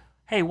is,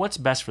 hey, what's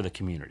best for the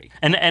community?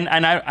 And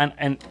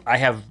I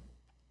have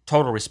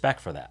total respect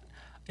for that.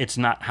 It's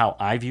not how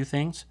I view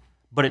things,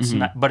 but it's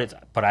not.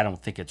 But I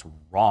don't think it's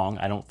wrong.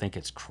 I don't think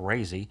it's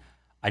crazy.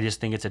 I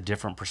just think it's a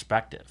different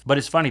perspective. But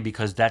it's funny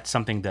because that's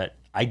something that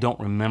I don't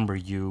remember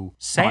you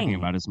saying talking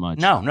about as much.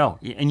 No,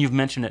 and you've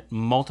mentioned it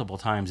multiple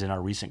times in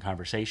our recent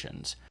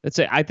conversations.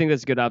 I think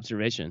that's a good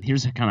observation.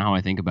 Here's kind of how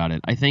I think about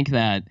it. I think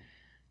that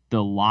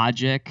the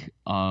logic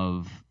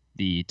of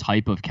the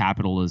type of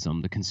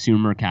capitalism, the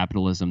consumer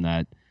capitalism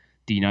that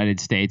the United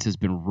States has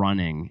been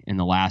running in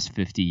the last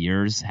 50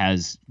 years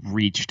has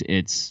reached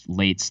its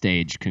late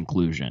stage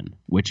conclusion,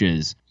 which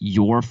is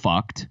you're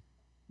fucked.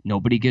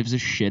 Nobody gives a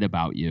shit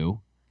about you.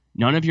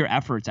 None of your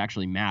efforts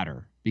actually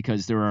matter,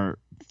 because there are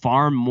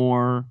far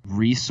more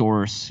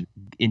resource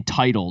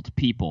entitled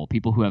people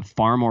who have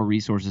far more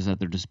resources at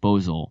their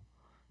disposal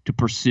to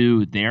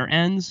pursue their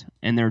ends,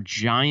 and their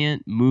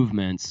giant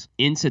movements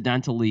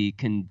incidentally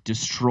can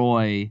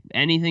destroy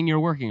anything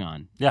you're working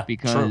on. Yeah,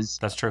 because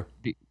that's true.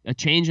 A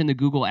change in the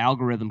Google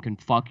algorithm can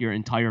fuck your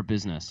entire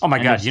business. Oh my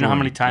God, you know how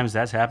many times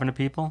that's happened to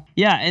people?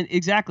 Yeah, and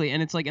exactly,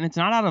 and it's like, and it's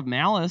not out of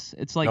malice.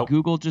 It's like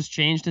Google just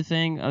changed a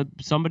thing.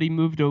 Somebody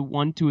moved a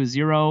 1 to a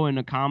 0 and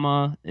a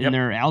comma in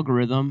their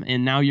algorithm,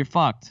 and now you're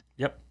fucked.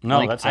 Yep.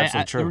 No, that's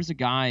absolutely true. There was a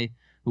guy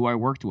who I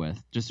worked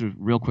with. Just a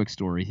real quick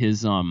story.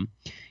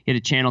 He had a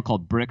channel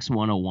called Bricks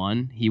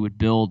 101. He would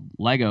build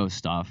Lego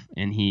stuff,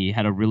 and he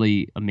had a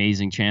really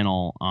amazing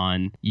channel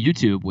on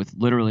YouTube with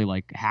literally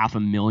like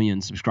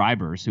 500,000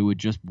 subscribers who would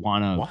just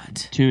want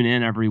to tune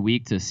in every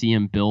week to see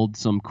him build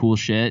some cool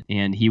shit,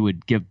 and he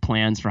would give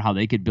plans for how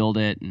they could build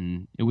it,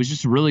 and it was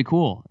just really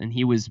cool. And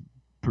he was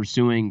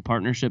pursuing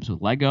partnerships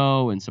with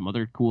Lego and some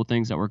other cool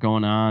things that were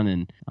going on,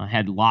 and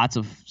had lots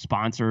of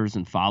sponsors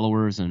and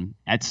followers. And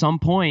at some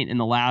point in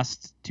the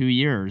last 2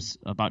 years,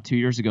 about 2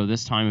 years ago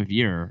this time of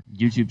year,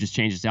 YouTube just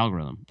changed its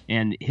algorithm,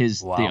 and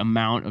the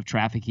amount of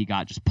traffic he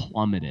got just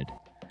plummeted.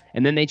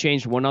 And then they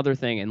changed one other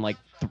thing, and like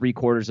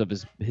 3/4 of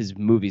his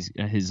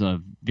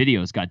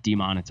videos got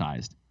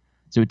demonetized.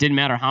 So it didn't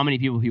matter how many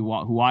people who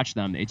watched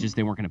them,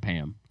 they weren't going to pay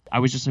him. I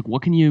was just like,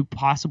 what can you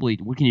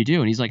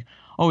do? And he's like,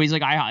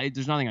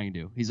 there's nothing I can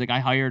do. He's like, I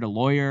hired a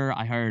lawyer.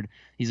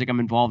 He's like, I'm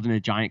involved in a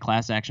giant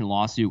class action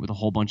lawsuit with a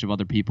whole bunch of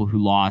other people who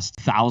lost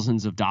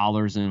thousands of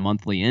dollars in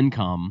monthly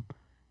income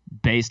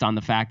based on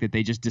the fact that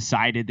they just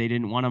decided they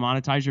didn't want to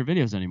monetize your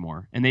videos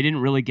anymore. And they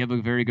didn't really give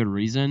a very good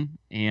reason.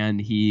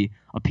 And he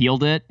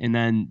appealed it. And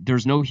then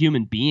there's no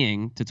human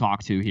being to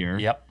talk to here.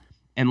 Yep.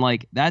 And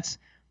like, that's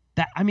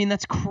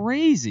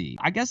crazy.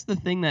 I guess the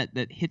thing that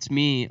hits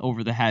me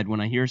over the head when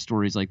I hear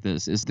stories like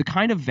this is the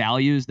kind of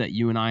values that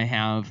you and I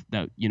have,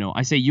 that,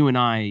 I say you and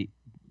I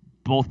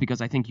both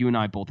because I think you and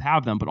I both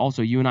have them, but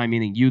also you and I,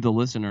 meaning you, the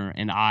listener,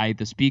 and I,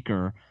 the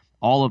speaker,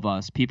 all of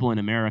us, people in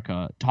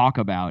America, talk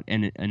about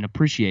and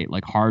appreciate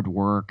like hard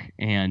work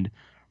and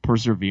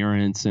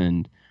perseverance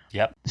and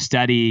Yep.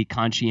 steady,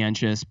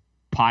 conscientious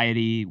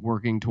piety,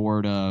 working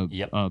toward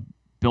a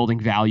building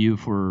value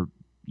for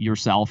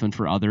yourself and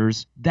for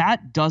others.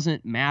 That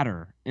doesn't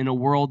matter in a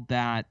world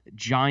that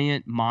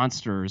giant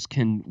monsters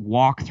can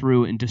walk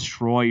through and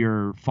destroy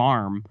your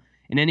farm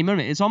in any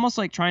moment. It's almost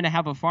like trying to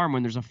have a farm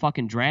when there's a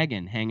fucking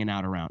dragon hanging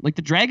out around. Like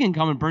the dragon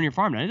come and burn your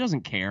farm down. It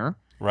doesn't care.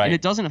 Right. And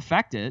it doesn't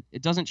affect it.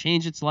 It doesn't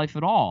change its life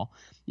at all.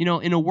 You know,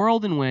 in a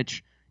world in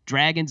which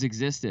dragons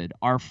existed,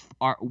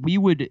 we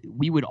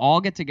would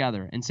all get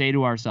together and say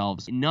to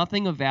ourselves,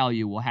 nothing of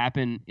value will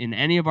happen in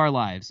any of our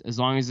lives as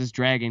long as this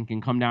dragon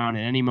can come down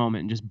at any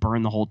moment and just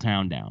burn the whole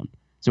town down.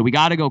 So we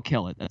got to go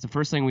kill it. That's the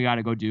first thing we got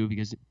to go do,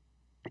 because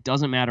it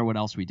doesn't matter what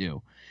else we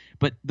do.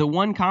 But the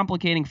one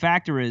complicating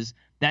factor is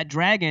that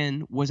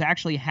dragon was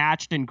actually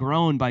hatched and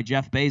grown by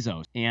Jeff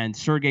Bezos and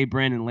Sergey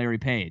Brin and Larry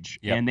Page.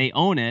 Yep. And they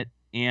own it.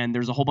 And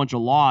there's a whole bunch of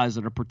laws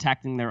that are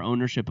protecting their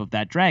ownership of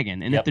that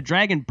dragon. And if the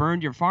dragon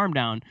burned your farm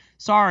down,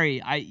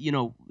 sorry,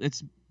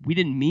 we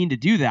didn't mean to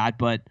do that,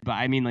 but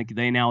I mean, like,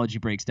 the analogy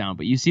breaks down.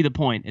 But you see the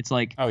point. It's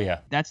like, oh yeah,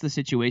 that's the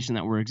situation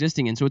that we're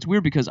existing in. So it's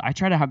weird because I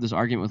try to have this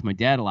argument with my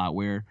dad a lot,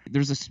 where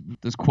there's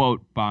this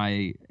quote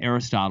by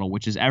Aristotle,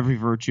 which is, every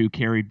virtue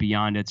carried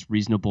beyond its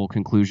reasonable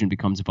conclusion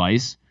becomes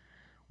vice,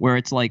 where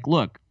it's like,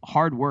 look,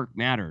 hard work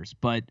matters,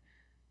 but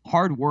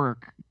hard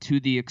work to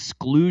the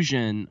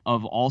exclusion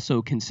of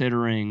also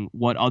considering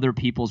what other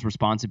people's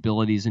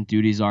responsibilities and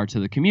duties are to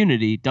the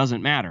community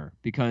doesn't matter,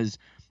 because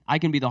I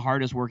can be the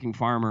hardest working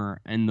farmer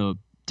in the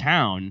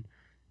town,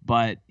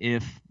 but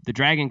if the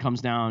dragon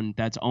comes down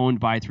that's owned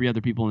by 3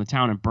 other people in the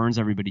town and burns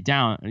everybody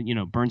down,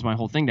 burns my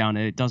whole thing down,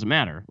 it doesn't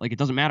matter. Like, it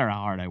doesn't matter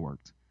how hard I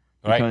worked,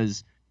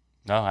 because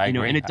no, I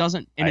agree. And it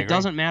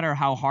doesn't matter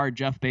how hard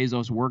Jeff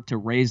Bezos worked to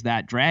raise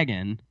that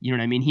dragon. You know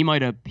what I mean? He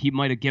might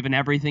have given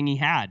everything he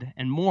had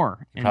and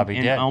more, and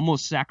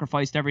almost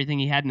sacrificed everything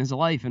he had in his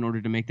life in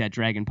order to make that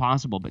dragon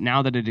possible. But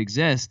now that it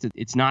exists,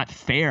 it's not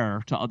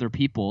fair to other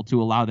people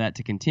to allow that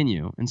to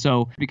continue. And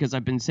so, because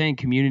I've been saying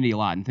community a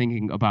lot and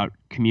thinking about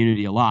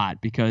community a lot,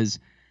 because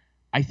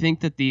I think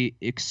that the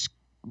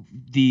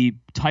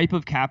type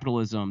of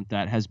capitalism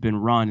that has been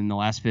run in the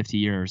last 50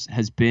 years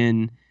has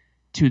been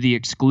to the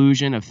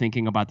exclusion of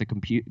thinking about the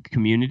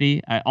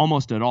community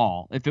almost at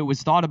all. If it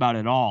was thought about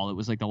at all, it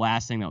was like the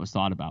last thing that was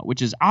thought about,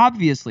 which is,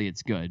 obviously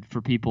it's good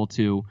for people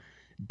to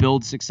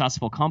build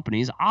successful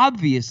companies.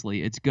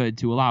 Obviously it's good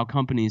to allow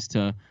companies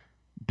to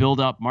build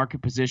up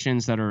market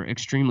positions that are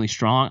extremely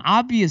strong.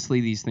 Obviously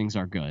these things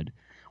are good.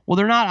 Well,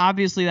 they're not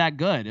obviously that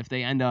good if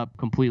they end up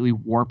completely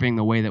warping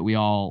the way that we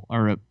all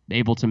are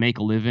able to make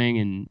a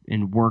living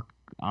and work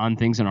on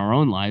things in our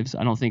own lives.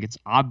 I don't think it's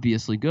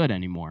obviously good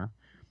anymore.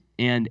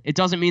 And it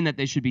doesn't mean that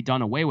they should be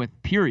done away with,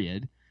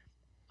 period.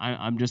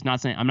 I'm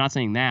not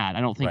saying that.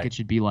 I don't think it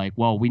should be like,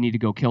 well, we need to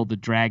go kill the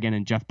dragon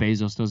and Jeff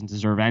Bezos doesn't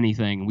deserve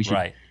anything. We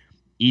should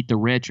eat the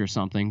rich or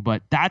something.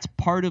 But that's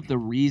part of the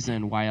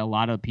reason why a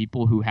lot of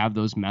people who have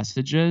those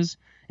messages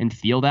and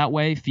feel that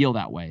way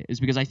is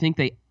because I think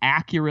they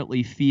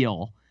accurately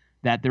feel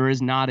that there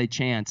is not a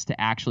chance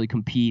to actually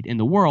compete in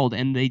the world.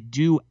 And they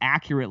do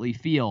accurately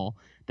feel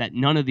that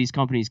none of these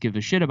companies give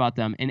a shit about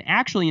them. And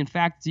actually, in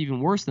fact, it's even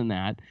worse than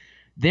that.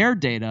 Their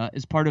data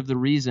is part of the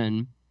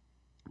reason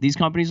these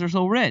companies are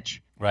so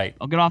rich. Right.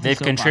 I'll get off. They've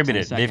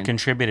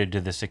contributed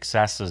to the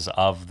successes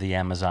of the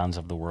Amazons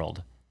of the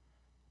world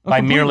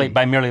by merely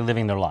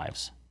living their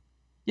lives.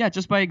 Yeah,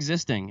 just by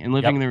existing and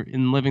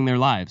living their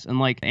lives. And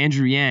like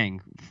Andrew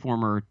Yang,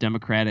 former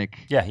Democratic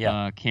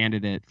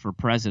candidate for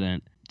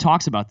president,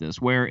 talks about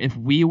this, where if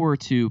we were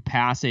to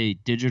pass a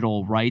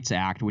Digital Rights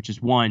Act, which is,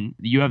 one,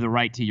 you have the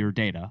right to your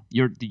data.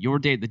 Your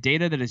data, the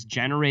data that is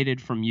generated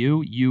from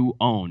you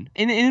own.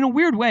 And in a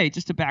weird way,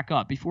 just to back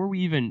up, before we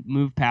even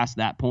move past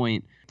that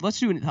point, let's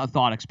do a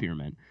thought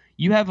experiment.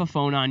 You have a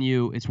phone on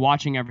you. It's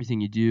watching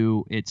everything you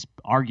do. It's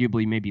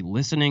arguably maybe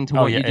listening to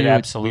what you do. It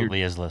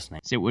absolutely is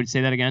listening. Say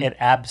that again? It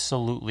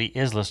absolutely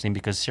is listening,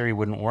 because Siri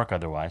wouldn't work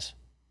otherwise.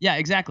 Yeah,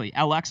 exactly.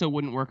 Alexa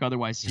wouldn't work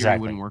otherwise. Siri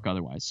wouldn't work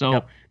otherwise.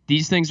 So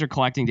these things are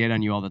collecting data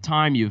on you all the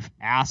time. You've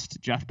asked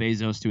Jeff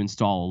Bezos to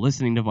install a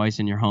listening device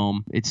in your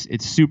home. It's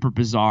super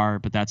bizarre,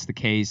 but that's the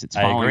case. It's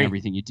following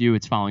everything you do.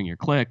 It's following your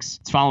clicks.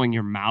 It's following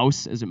your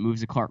mouse as it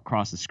moves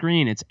across the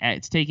screen.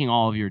 It's taking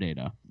all of your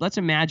data. Let's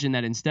imagine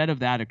that instead of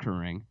that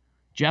occurring,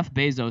 Jeff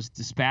Bezos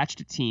dispatched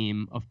a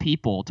team of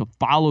people to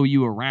follow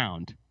you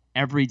around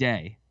every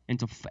day and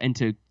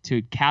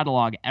to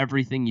catalog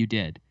everything you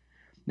did.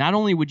 Not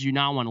only would you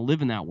not want to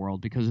live in that world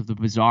because of the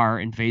bizarre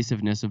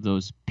invasiveness of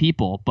those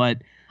people,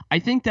 but I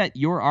think that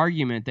your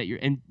argument that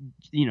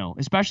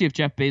especially if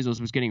Jeff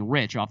Bezos was getting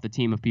rich off the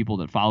team of people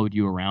that followed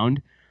you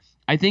around,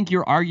 I think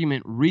your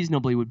argument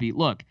reasonably would be,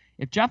 look,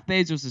 if Jeff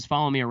Bezos is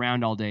following me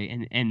around all day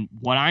and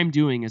what I'm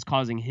doing is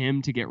causing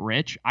him to get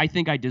rich, I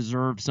think I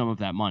deserve some of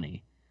that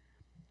money.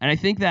 And I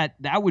think that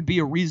would be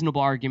a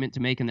reasonable argument to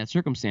make in that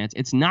circumstance.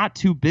 It's not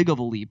too big of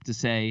a leap to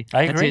say,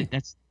 I agree.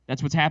 That's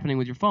That's what's happening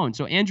with your phone.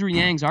 So Andrew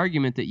Yang's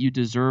argument that you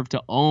deserve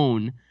to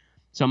own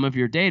some of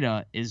your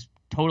data is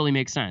totally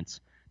makes sense.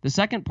 The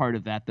second part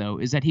of that, though,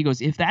 is that he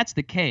goes, if that's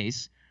the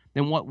case,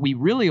 then what we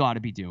really ought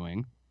to be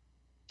doing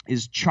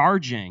is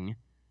charging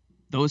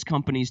those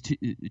companies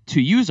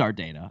to use our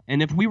data.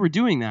 And if we were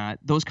doing that,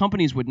 those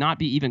companies would not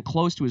be even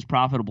close to as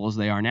profitable as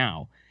they are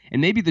now.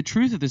 And maybe the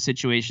truth of the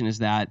situation is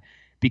that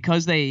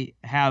because they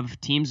have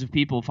teams of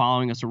people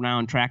following us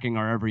around, tracking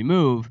our every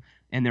move,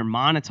 and they're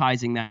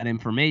monetizing that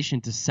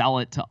information to sell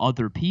it to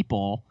other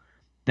people,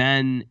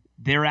 then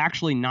they're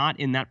actually not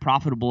in that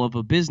profitable of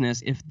a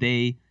business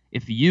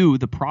if you,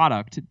 the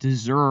product,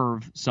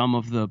 deserve some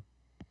of the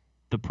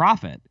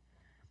profit.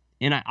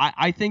 And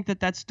I think that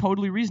that's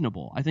totally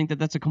reasonable. I think that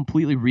that's a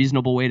completely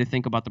reasonable way to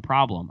think about the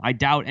problem. I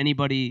doubt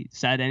anybody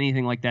said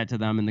anything like that to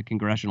them in the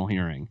congressional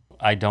hearing.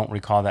 I don't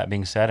recall that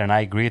being said, and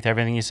I agree with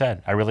everything you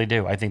said. I really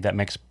do. I think that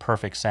makes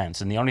perfect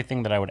sense. And the only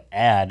thing that I would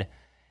add,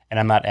 and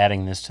I'm not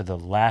adding this to the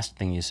last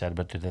thing you said,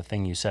 but to the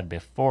thing you said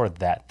before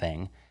that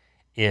thing,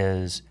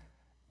 is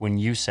when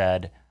you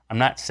said, I'm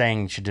not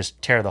saying you should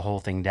just tear the whole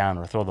thing down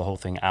or throw the whole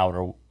thing out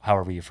or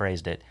however you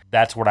phrased it.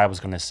 That's what I was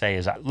going to say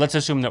is let's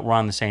assume that we're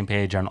on the same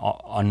page on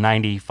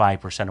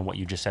 95% of what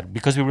you just said,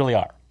 because we really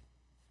are.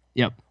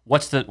 Yep.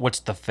 What's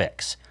the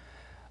fix?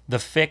 The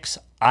fix,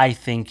 I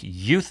think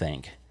you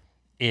think,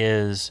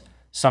 is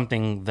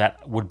something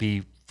that would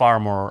be far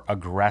more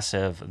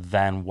aggressive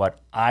than what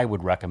I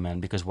would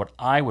recommend, because what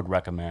I would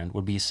recommend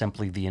would be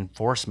simply the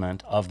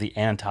enforcement of the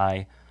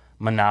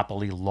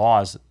anti-monopoly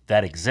laws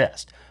that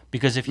exist.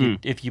 Because if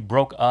you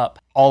broke up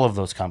all of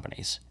those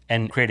companies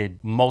and created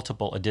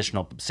multiple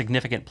additional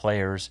significant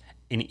players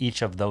in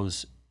each of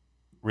those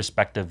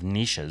respective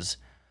niches,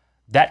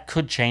 that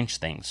could change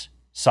things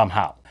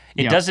somehow.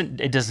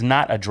 It does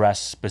not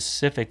address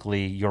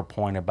specifically your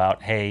point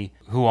about, hey,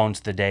 who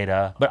owns the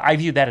data? But I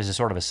view that as a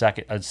sort of a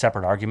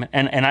separate argument.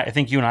 And I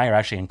think you and I are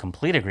actually in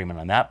complete agreement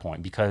on that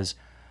point, because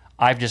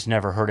I've just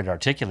never heard it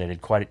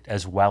articulated quite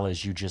as well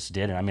as you just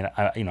did. And I mean,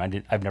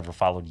 I've never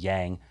followed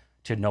Yang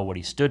to know what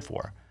he stood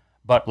for.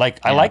 But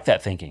I like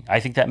that thinking. I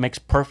think that makes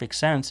perfect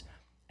sense,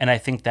 and I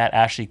think that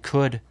actually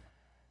could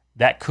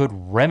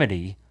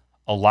remedy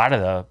a lot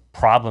of the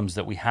problems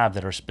that we have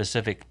that are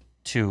specific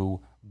to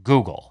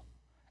Google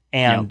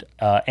and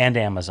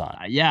Amazon.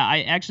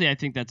 I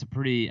think that's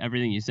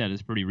everything you said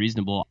is pretty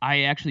reasonable.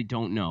 I actually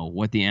don't know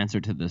what the answer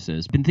to this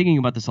is. Been thinking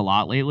about this a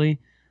lot lately.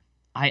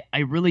 I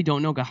really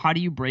don't know. How do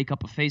you break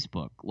up a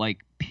Facebook? Like,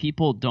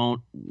 people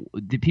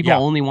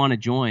only want to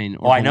join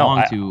or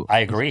belong to. I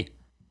agree.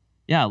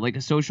 Yeah, like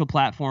a social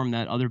platform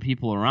that other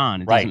people are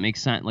on. It doesn't make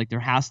sense. Like,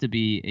 there has to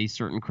be a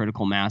certain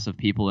critical mass of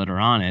people that are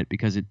on it,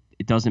 because it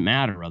doesn't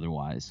matter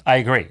otherwise. I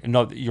agree.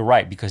 No, you're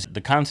right, because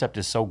the concept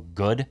is so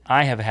good.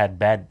 I have had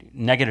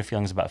negative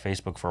feelings about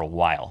Facebook for a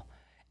while.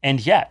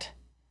 And yet,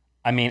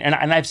 I mean,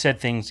 and I've said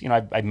things,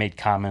 I've made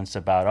comments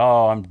about,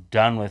 I'm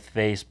done with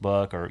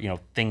Facebook, or,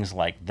 things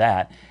like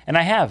that. And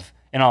I have,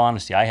 in all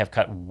honesty, I have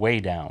cut way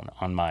down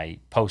on my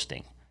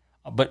posting.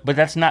 But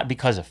that's not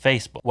because of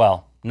Facebook.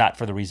 Well, not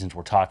for the reasons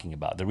we're talking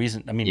about. The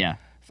reason, I mean,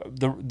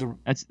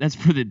 that's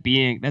for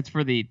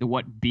the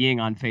what being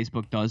on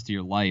Facebook does to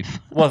your life.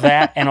 Well,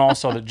 that, and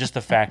also just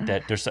the fact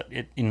that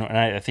and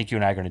I think you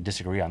and I are going to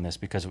disagree on this,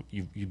 because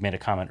you made a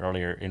comment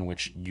earlier in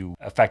which you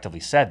effectively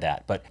said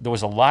that. But there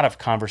was a lot of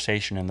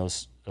conversation in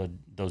those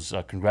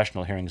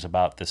congressional hearings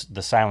about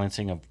the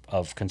silencing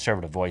of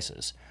conservative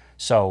voices.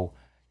 So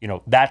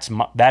that's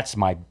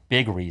my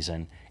big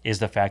reason, is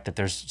the fact that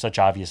there's such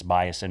obvious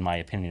bias, in my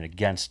opinion,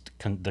 against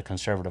the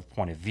conservative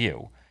point of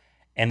view.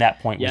 And that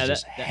point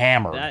was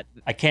hammered.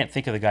 I can't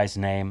think of the guy's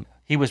name.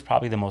 He was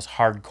probably the most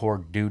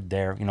hardcore dude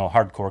there,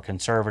 hardcore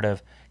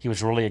conservative. He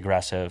was really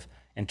aggressive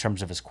in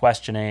terms of his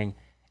questioning,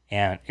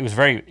 and I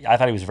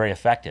thought he was very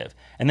effective.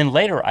 And then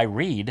later I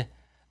read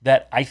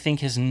that I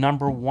think his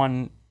number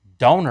one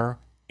donor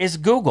is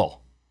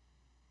Google.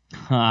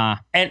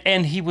 And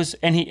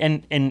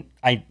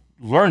I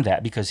learned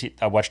that because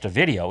I watched a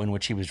video in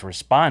which he was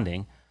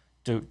responding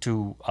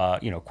to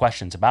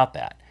questions about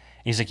that.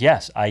 And he's like,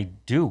 yes, I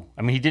do.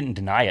 I mean, he didn't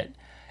deny it.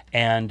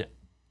 And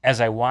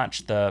as I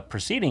watched the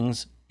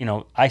proceedings,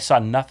 I saw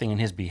nothing in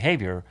his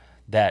behavior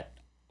that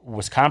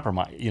was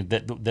compromised,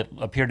 that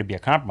appeared to be a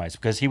compromise,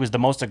 because he was the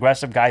most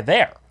aggressive guy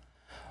there.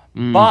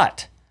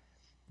 But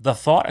the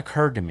thought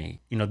occurred to me,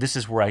 this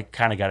is where I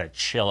kind of got a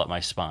chill at my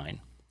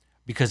spine,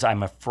 because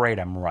I'm afraid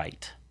I'm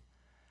right.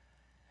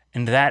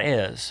 And that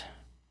is,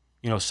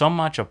 so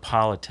much of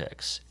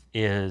politics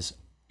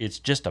it's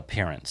just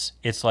appearance.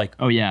 It's like,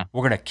 oh yeah,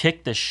 we're going to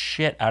kick the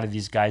shit out of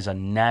these guys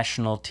on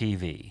national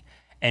TV.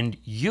 And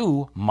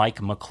you,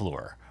 Mike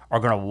McClure, are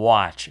going to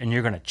watch, and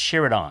you're going to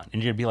cheer it on.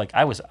 And you're going to be like,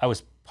 I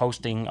was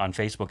posting on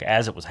Facebook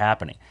as it was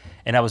happening.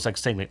 And I was like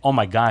saying, oh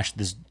my gosh,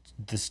 the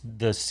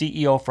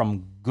CEO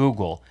from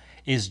Google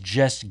is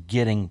just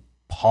getting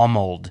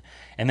pummeled.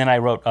 And then I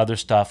wrote other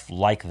stuff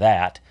like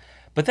that.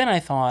 But then I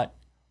thought,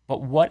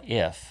 but what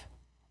if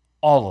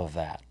all of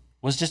that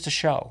was just a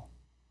show?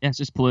 Yeah, it's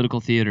just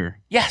political theater.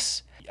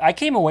 Yes. I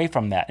came away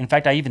from that. In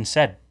fact, I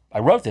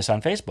wrote this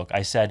on Facebook.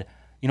 I said,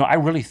 I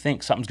really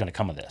think something's going to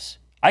come of this.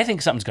 I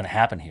think something's going to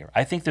happen here.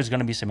 I think there's going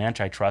to be some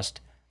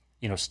antitrust,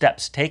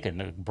 steps taken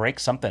to break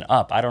something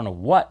up. I don't know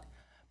what.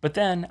 But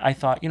then I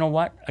thought, you know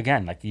what?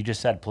 Again, like you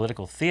just said,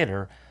 political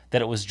theater,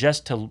 that it was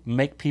just to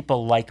make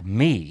people like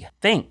me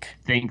think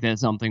that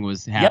something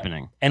was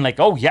happening. Yep. And like,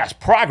 oh, yes,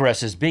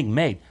 progress is being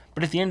made.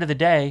 But at the end of the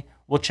day,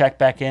 we'll check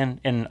back in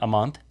a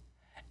month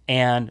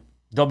and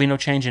there'll be no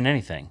change in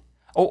anything.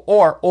 Oh,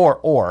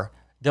 or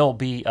there'll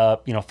be,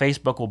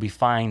 Facebook will be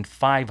fined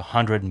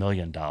 $500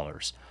 million.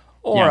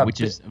 Or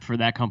which is, for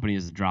that company,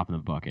 is a drop in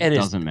the bucket. It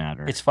doesn't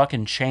matter. It's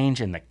fucking change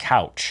in the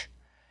couch.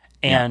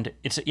 And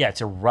it's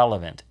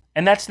irrelevant.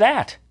 And that's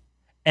that.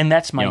 And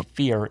that's my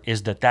fear,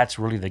 is that's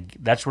really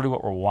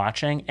what we're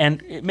watching.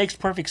 And it makes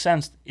perfect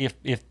sense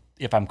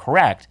if I'm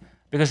correct,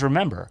 because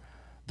remember,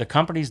 the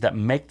companies that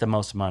make the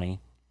most money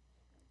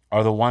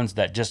are the ones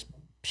that, just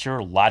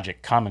pure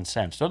logic, common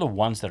sense, they're the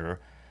ones that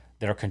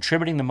are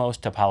contributing the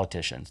most to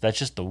politicians. That's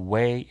just the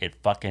way it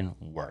fucking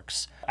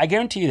works. I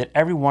guarantee you that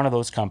every one of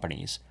those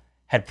companies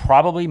had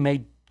probably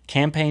made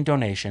campaign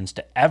donations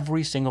to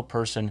every single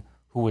person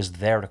who was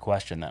there to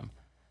question them.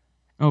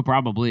 Oh,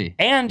 probably.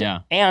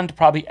 And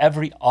probably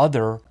every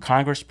other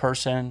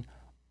congressperson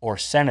or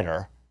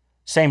senator,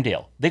 same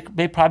deal.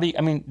 They probably,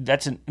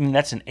 that's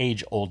an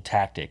age-old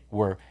tactic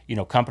where,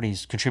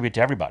 companies contribute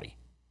to everybody.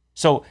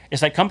 So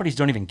it's like companies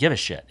don't even give a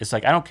shit. It's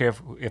like, I don't care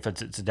if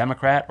it's a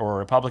Democrat or a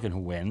Republican who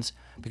wins,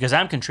 because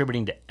I'm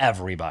contributing to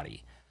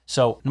everybody.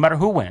 So no matter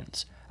who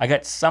wins, I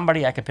got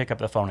somebody I can pick up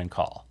the phone and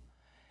call.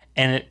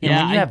 And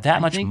when you have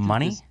that much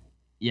money...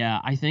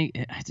 I think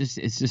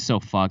it's just so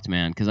fucked,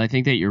 man, because I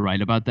think that you're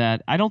right about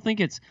that. I don't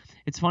think it's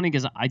funny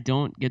because I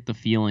don't get the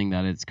feeling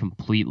that it's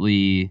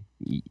completely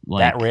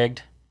like... that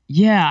rigged?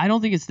 Yeah, I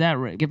don't think it's that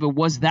rigged. If it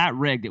was that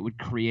rigged, it would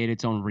create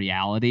its own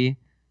reality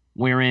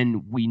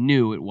wherein we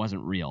knew it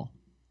wasn't real.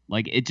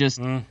 Like, it just...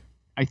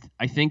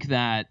 I think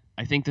that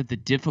the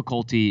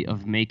difficulty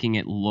of making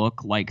it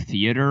look like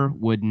theater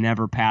would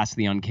never pass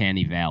the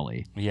uncanny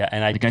valley. Yeah,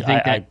 and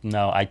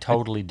I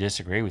totally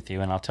disagree with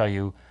you, and I'll tell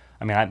you...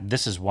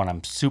 this is one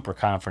I'm super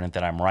confident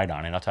that I'm right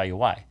on, and I'll tell you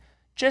why.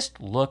 Just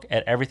look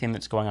at everything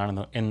that's going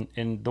on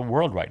in the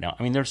world right now.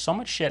 There's so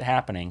much shit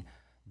happening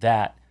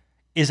that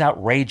is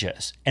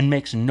outrageous and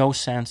makes no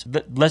sense.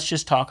 Let's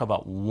just talk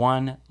about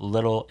one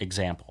little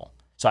example.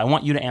 So I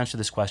want you to answer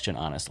this question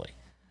honestly.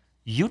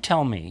 You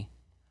tell me,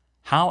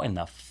 how in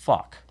the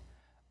fuck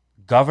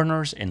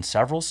governors in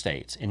several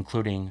states,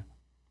 including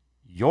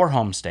your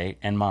home state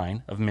and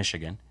mine of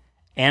Michigan,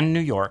 and New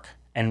York,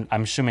 and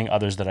I'm assuming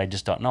others that I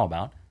just don't know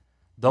about,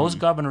 those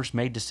governors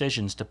made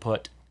decisions to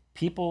put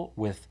people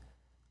with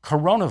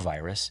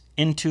coronavirus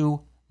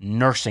into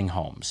nursing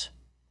homes.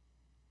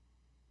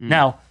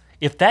 Now,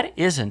 if that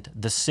isn't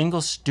the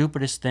single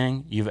stupidest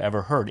thing you've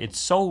ever heard, it's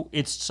so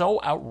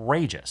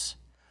outrageous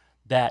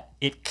that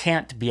it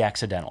can't be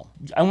accidental.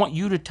 I want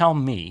you to tell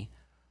me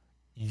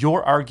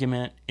your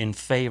argument in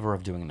favor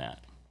of doing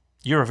that.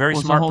 You're a very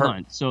smart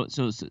person.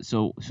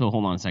 So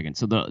hold on a second.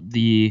 So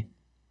the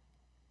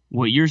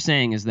what you're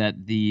saying is that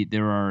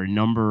there are a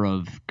number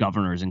of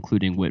governors,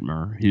 including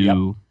Whitmer,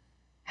 who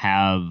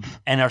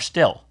have and are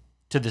still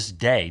to this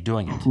day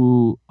doing it.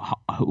 Who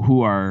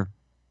are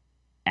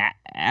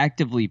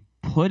actively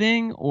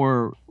putting,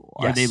 or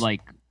are they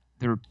like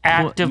they're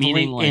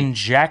actively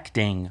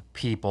injecting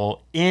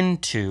people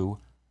into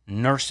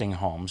nursing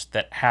homes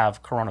that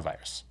have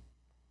coronavirus?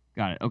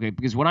 Got it. Okay,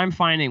 because what I'm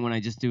finding when I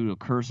just do a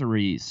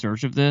cursory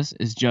search of this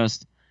is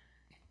just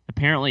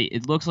apparently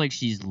it looks like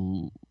she's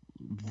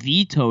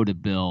vetoed a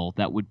bill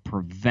that would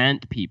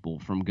prevent people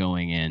from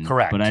going in.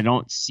 Correct. But I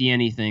don't see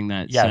anything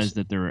that says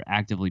that they're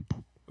actively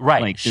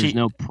right. Like there's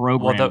no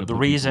program. Well, the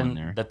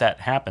reason that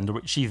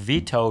happened, she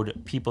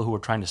vetoed people who were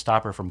trying to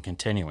stop her from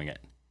continuing it.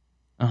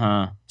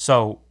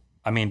 So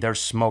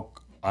there's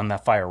smoke on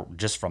that fire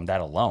just from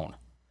that alone.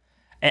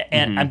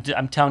 And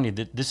I'm telling you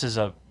that this is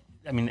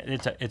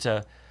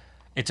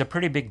it's a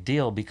pretty big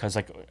deal, because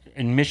like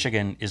in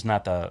Michigan is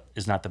not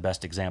the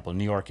best example.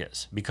 New York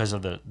is, because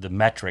of the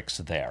metrics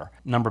there,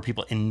 number of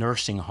people in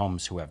nursing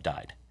homes who have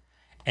died,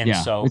 and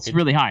so it's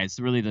really high. It's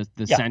really the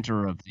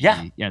center of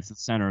it's the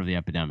center of the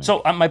epidemic.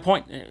 So my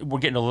point, we're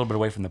getting a little bit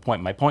away from the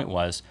point. My point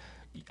was,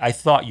 I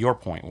thought your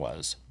point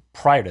was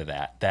prior to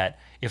that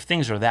if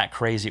things are that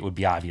crazy, it would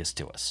be obvious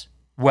to us.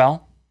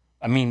 Well,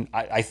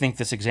 I think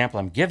this example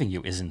I'm giving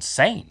you is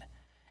insane.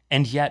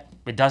 And yet,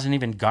 it doesn't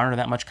even garner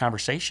that much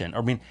conversation.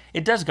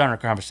 It does garner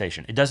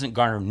conversation. It doesn't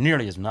garner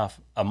nearly as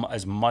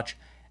much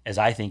as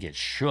I think it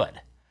should.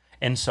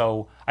 And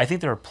so, I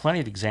think there are plenty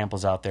of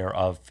examples out there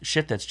of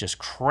shit that's just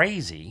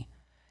crazy.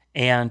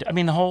 And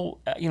the whole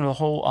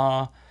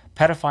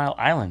pedophile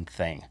island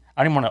thing.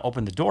 I didn't want to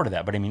open the door to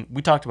that, but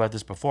we talked about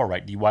this before,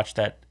 right? Do you watch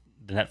the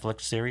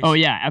Netflix series? Oh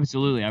yeah,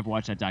 absolutely. I've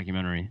watched that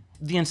documentary.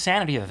 The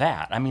insanity of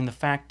that. The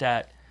fact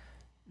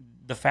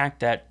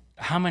that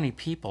how many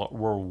people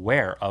were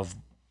aware of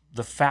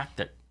the fact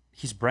that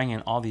he's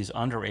bringing all these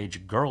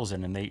underage girls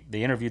in, and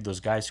they interviewed those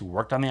guys who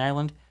worked on the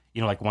island.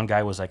 Like one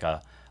guy was like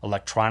a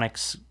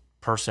electronics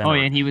person. Oh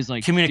yeah, and he was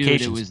like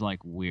communications. Dude, it was like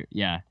weird.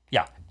 Yeah.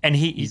 Yeah, and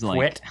he He's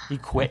quit. like, He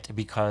quit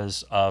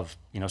because of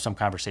some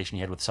conversation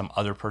he had with some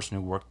other person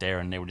who worked there,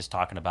 and they were just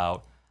talking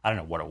about, I don't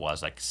know what it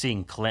was, like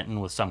seeing Clinton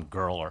with some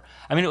girl, or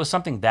I mean, it was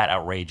something that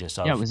outrageous.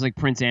 yeah, it Of was like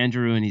Prince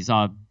Andrew, and he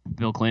saw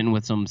Bill Clinton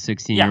with some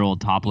 16-year yeah, old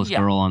topless yeah,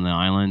 girl on the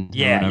island or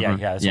yeah, yeah, whatever.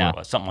 yeah. That's what Yeah, it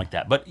was, something like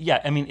that. But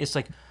yeah, I mean, it's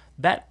like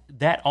that.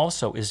 That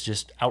also is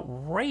just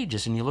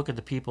outrageous. And you look at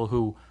the people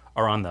who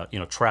are on the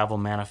travel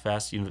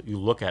manifest. You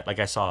look at, like,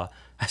 I saw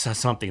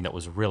something that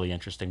was really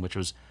interesting, which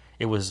was,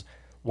 it was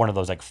one of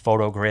those like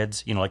photo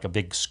grids, like a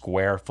big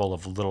square full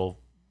of little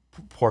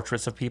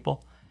portraits of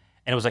people,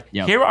 and it was like,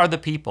 yep. here are the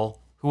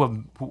people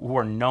who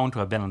are known to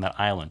have been on that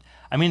island.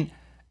 I mean,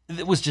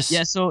 it was Yeah,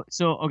 just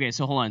so okay,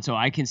 so hold on. So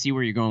I can see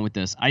where you're going with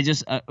this. I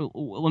just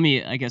let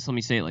me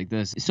say it like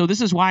this. So this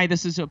is why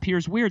this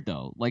appears weird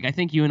though. Like I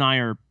think you and I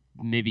are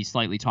maybe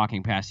slightly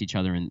talking past each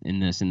other in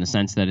this, in the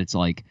sense that it's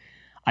like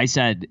I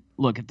said,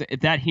 look,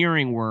 if that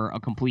hearing were a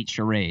complete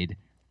charade,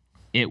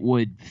 it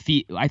would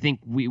feel, I think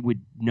we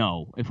would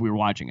know if we were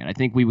watching it. I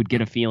think we would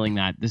get a feeling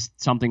that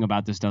something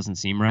about this doesn't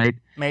seem right.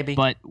 maybe.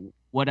 But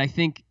what I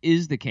think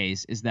is the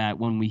case is that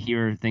when we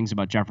hear things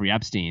about Jeffrey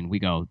Epstein, we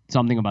go,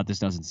 something about this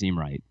doesn't seem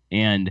right.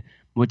 And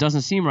what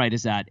doesn't seem right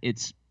is that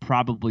it's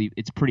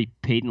pretty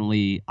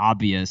patently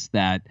obvious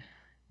that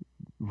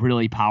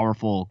really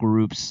powerful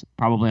groups,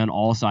 probably on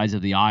all sides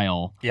of the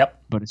aisle,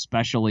 Yep. but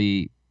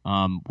especially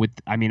I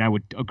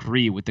would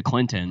agree with the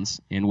Clintons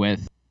and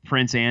with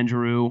Prince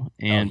Andrew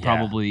and yeah.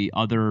 probably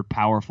other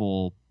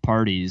powerful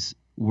parties,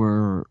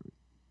 were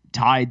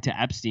tied to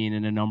Epstein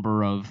in a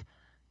number of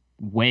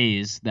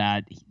ways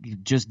that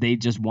they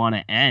just want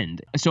to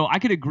end. So I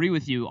could agree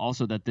with you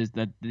also that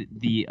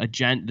the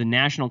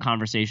national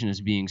conversation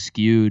is being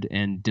skewed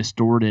and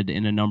distorted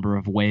in a number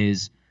of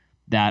ways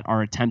that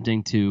are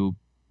attempting to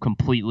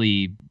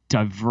completely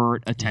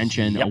divert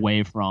attention Yep.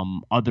 away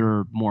from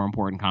other more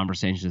important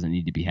conversations that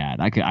need to be had.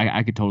 I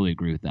could totally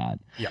agree with that.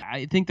 Yeah.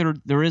 I think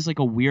there is like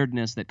a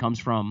weirdness that comes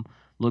from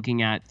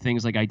looking at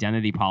things like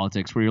identity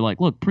politics, where you're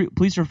like, look,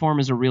 police reform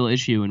is a real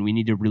issue and we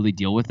need to really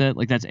deal with it.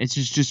 Like it's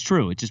just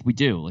true. It's just, we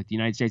do. Like the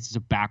United States is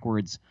a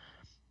backwards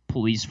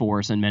police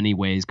force in many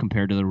ways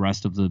compared to the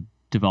rest of the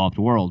developed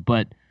world.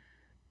 But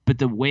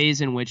the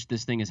ways in which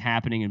this thing is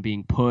happening and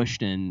being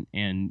pushed and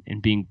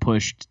being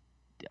pushed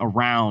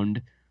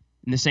around,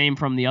 and the same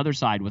from the other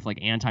side with like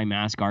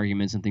anti-mask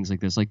arguments and things like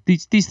this. Like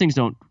these things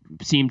don't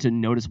seem to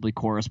noticeably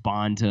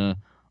correspond to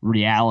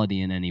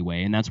reality in any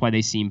way, and that's why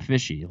they seem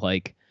fishy.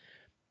 Like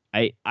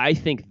I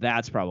think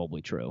that's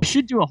probably true. We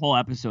should do a whole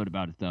episode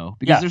about it though,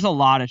 because there's a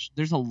lot of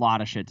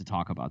shit to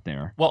talk about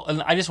there. Well,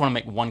 and I just want to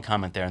make one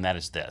comment there, and that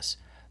is this: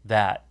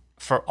 that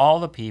for all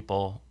the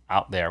people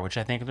out there, which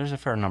I think there's a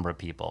fair number of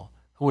people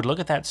who would look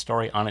at that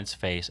story on its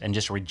face and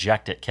just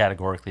reject it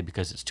categorically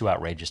because it's too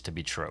outrageous to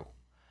be true,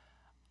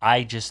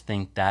 I just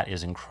think that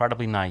is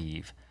incredibly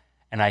naive.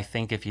 And I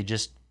think if you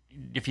just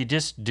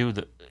do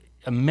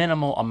a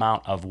minimal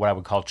amount of what I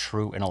would call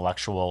true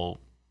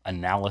intellectual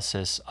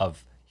analysis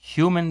of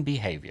human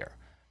behavior,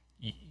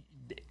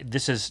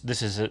 this is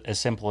as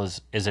simple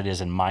as it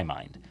is in my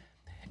mind,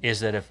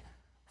 is that if,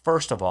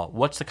 first of all,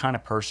 what's the kind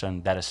of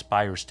person that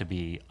aspires to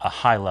be a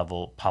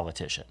high-level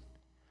politician?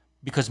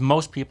 Because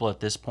most people at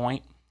this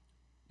point,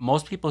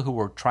 most people who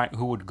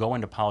would go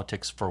into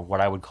politics for what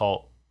I would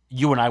call,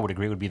 you and I would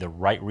agree would be the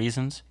right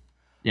reasons.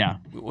 Yeah.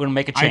 Would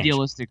make a change.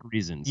 Idealistic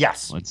reasons.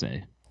 Yes. Let's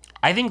say.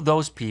 I think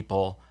those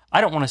people,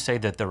 I don't want to say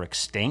that they're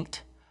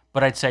extinct,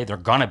 but I'd say they're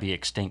going to be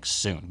extinct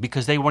soon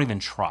because they won't even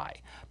try.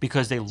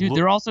 Because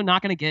they're also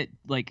not going to get,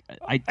 like,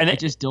 I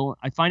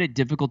find it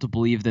difficult to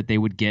believe that they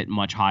would get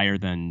much higher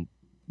than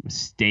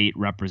state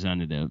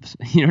representatives.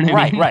 You know what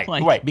I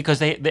mean? Right. Because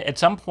they at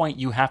some point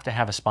you have to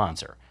have a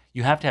sponsor.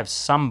 You have to have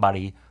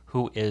somebody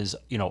who is,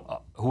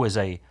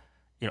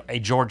 a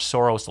George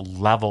Soros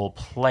level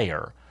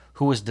player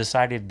who has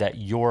decided that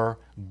you're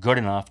good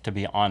enough to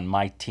be on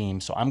my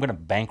team. So I'm going to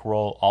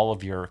bankroll all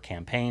of your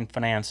campaign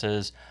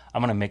finances.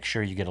 I'm going to make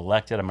sure you get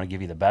elected. I'm going to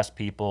give you the best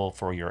people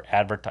for your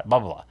advertising, blah,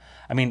 blah, blah.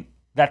 I mean,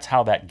 that's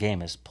how that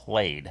game is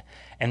played.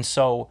 And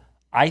so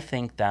I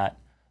think that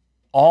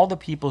all the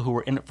people who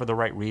are in it for the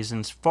right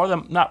reasons, for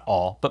them, not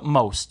all, but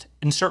most,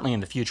 and certainly in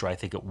the future, I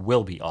think it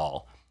will be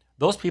all,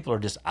 those people are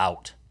just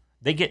out.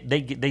 They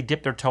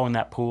dip their toe in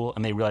that pool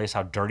and they realize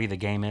how dirty the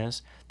game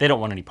is. They don't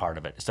want any part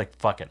of it. It's like,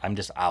 fuck it, I'm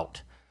just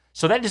out.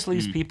 So that just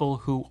leaves people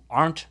who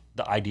aren't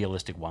the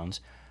idealistic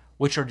ones,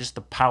 which are just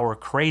the power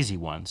crazy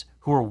ones,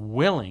 who are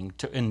willing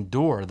to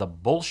endure the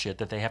bullshit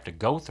that they have to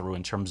go through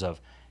in terms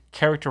of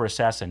character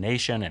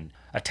assassination and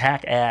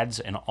attack ads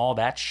and all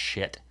that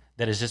shit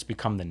that has just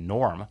become the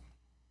norm.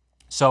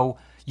 So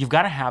you've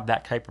got to have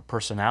that type of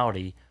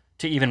personality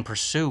to even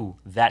pursue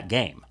that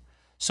game.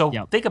 So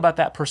Think about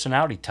that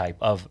personality type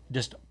of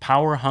just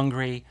power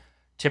hungry,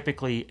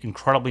 typically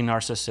incredibly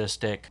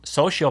narcissistic,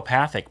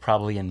 sociopathic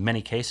probably in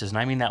many cases, and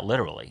I mean that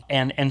literally.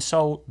 And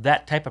so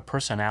that type of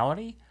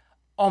personality,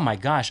 oh my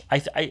gosh,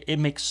 it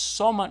makes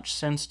so much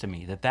sense to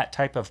me that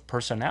type of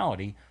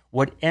personality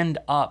would end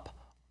up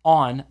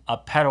on a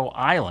pedo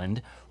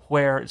island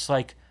where it's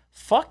like,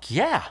 fuck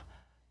yeah,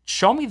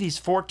 show me these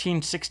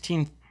 14,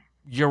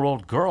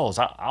 16-year-old girls.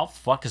 I'll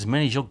fuck as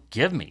many as you'll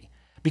give me.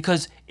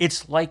 Because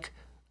it's like,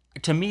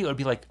 to me, it would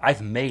be like,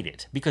 I've made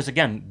it. Because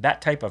again,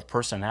 that type of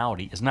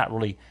personality is not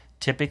really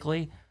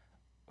typically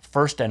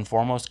first and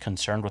foremost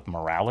concerned with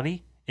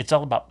morality. It's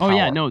all about power. Oh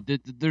yeah, no,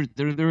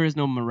 there is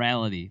no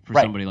morality for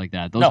Right. somebody like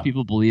that. Those No.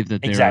 people believe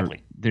that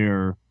Exactly.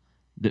 they're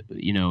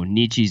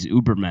Nietzsche's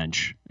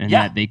Übermensch, and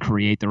Yeah. that they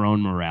create their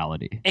own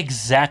morality.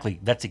 Exactly.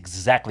 That's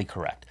exactly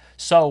correct.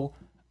 So,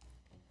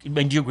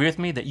 do you agree with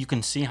me that you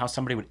can see how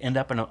somebody would end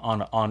up on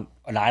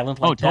an island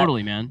like that? Oh,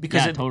 totally, man.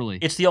 Because Yeah, totally.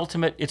 It's the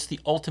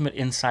ultimate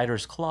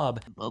insiders club.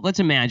 Let's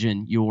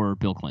imagine you're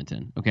Bill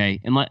Clinton, okay?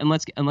 And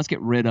let's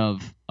get rid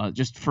of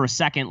just for a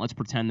second. Let's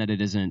pretend that it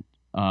isn't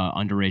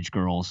underage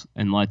girls,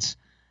 and let's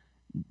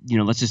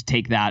just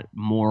take that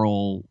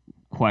moral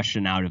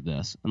question out of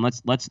this, and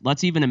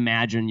let's even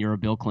imagine you're a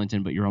Bill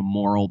Clinton, but you're a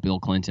moral Bill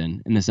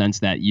Clinton in the sense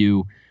that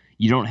you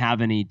don't have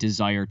any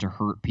desire to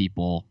hurt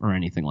people or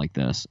anything like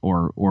this,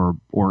 or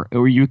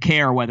you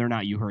care whether or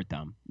not you hurt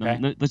them.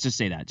 Okay. Let's just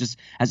say that, just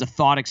as a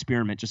thought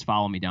experiment. Just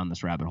follow me down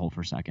this rabbit hole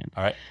for a second.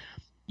 All right.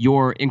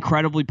 You're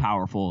incredibly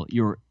powerful.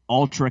 You're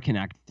ultra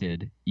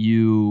connected.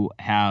 You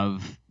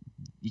have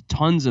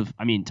tons of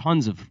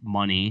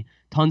money,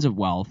 tons of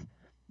wealth.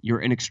 You're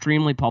an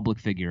extremely public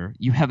figure.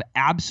 You have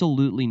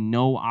absolutely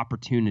no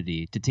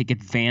opportunity to take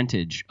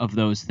advantage of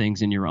those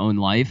things in your own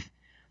life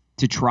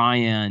to try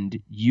and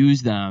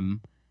use them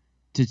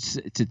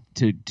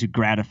to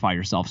gratify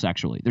yourself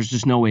sexually. There's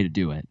just no way to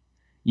do it.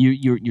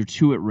 You're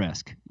too at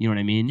risk. You know what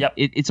I mean? Yep.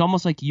 It's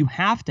almost like you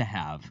have to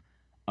have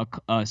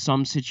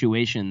some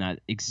situation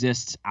that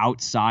exists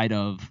outside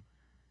of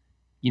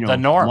the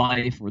norm,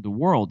 life or the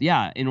world,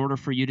 yeah, in order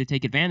for you to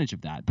take advantage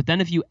of that. But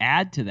then if you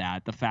add to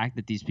that the fact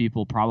that these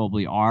people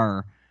probably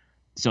are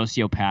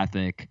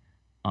sociopathic,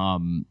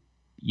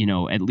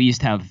 at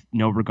least have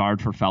no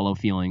regard for fellow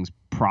feelings,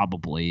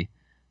 probably,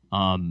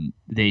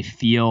 they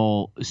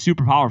feel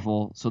super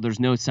powerful, so there's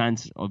no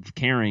sense of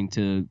caring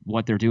to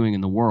what they're doing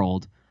in the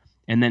world.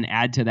 And then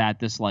add to that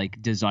this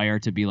like desire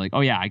to be like, oh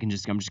yeah, I'm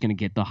just gonna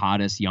get the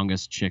hottest,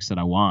 youngest chicks that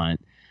I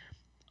want.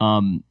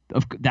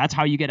 That's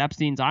how you get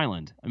Epstein's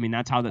Island. I mean,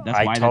 that's why that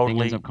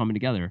thing ends up coming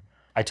together.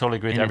 I totally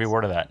agree with every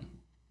word of that.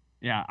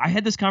 Yeah, I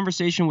had this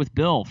conversation with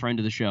Bill, friend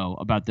of the show,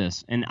 about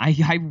this, and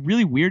I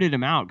really weirded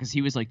him out because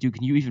he was like, dude,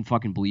 can you even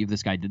fucking believe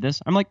this guy did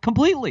this? I'm like,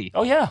 completely.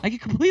 Oh yeah, I can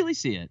completely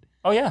see it.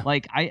 Oh yeah.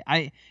 Like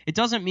it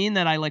doesn't mean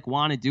that I like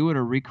want to do it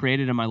or recreate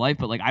it in my life,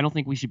 but like I don't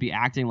think we should be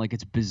acting like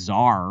it's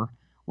bizarre.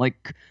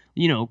 Like,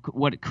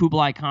 what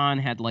Kublai Khan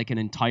had like an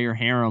entire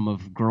harem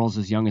of girls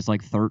as young as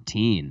like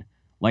 13.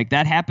 Like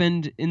that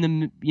happened in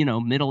the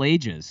Middle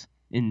Ages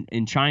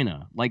in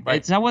China. Like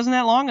right. that wasn't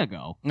that long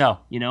ago. No.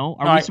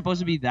 Are we supposed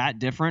to be that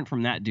different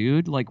from that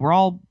dude? Like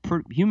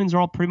humans are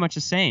all pretty much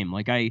the same.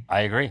 Like I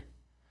agree.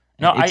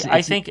 No,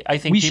 I think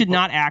we should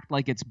not act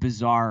like it's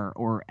bizarre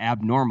or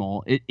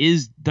abnormal. It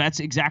is. That's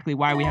exactly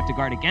why we have to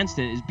guard against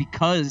it, is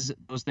because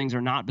those things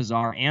are not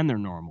bizarre and they're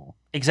normal.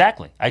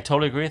 Exactly. I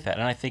totally agree with that.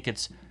 And I think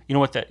it's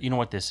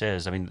what this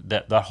is. I mean,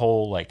 the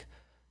whole like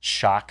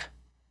shock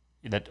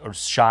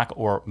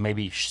or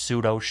maybe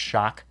pseudo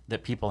shock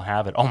that people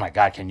have at, oh my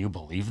God, can you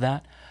believe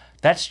that?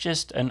 That's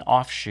just an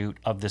offshoot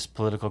of this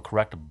political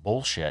correct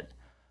bullshit,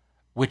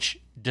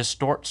 which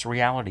distorts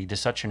reality to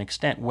such an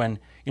extent. When,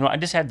 I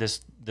just had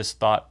this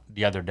thought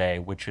the other day,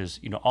 which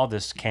is, all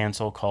this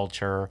cancel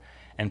culture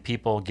and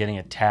people getting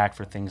attacked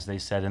for things they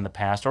said in the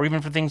past, or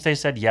even for things they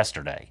said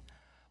yesterday.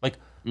 Like,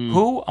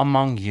 who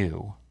among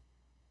you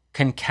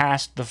can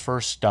cast the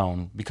first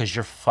stone because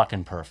you're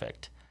fucking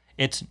perfect?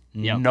 It's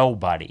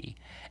nobody.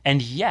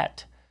 And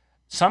yet,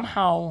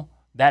 somehow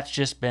that's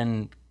just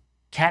been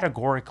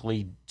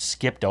categorically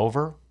skipped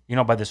over,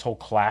 by this whole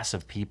class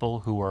of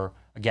people who are,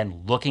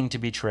 again, looking to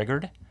be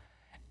triggered.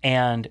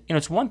 And,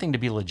 it's one thing to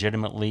be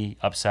legitimately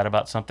upset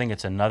about something.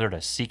 It's another to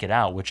seek it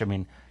out, which, I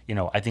mean,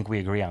 I think we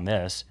agree on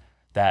this,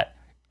 that,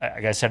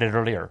 like I said it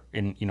earlier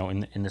in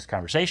this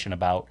conversation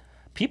about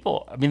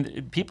people. I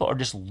mean, people are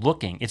just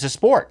looking. It's a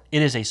sport.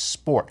 It is a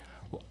sport.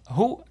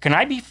 Who can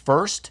I be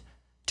first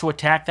to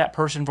attack that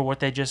person for what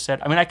they just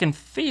said? I mean, I can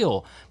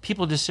feel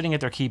people just sitting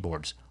at their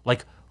keyboards.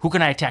 Like, who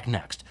can I attack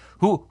next?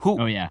 Who?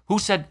 Oh yeah. Who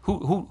said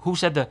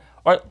the?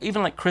 Or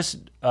even like Chris.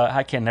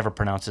 I can never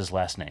pronounce his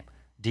last name.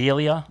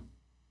 D'Elia.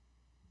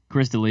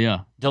 Chris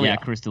D'Elia. Yeah,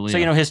 Chris D'Elia. So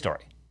you know his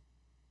story.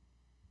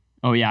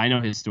 Oh yeah, I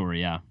know his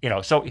story. Yeah.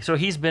 So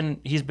he's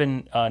been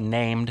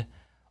named,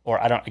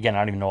 or I don't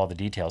even know all the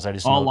details. I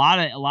just know. A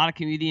lot of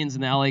comedians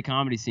in the LA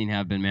comedy scene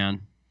have been,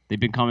 man. They've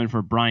been coming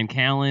for Brian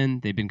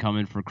Callen. They've been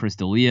coming for Chris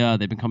D'Elia.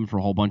 They've been coming for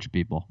a whole bunch of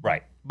people.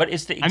 Right. But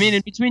it's the. I mean,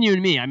 in between you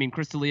and me,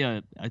 Chris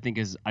D'Elia, I think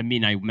I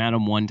met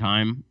him one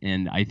time,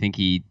 and I think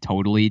he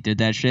totally did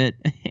that shit.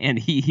 And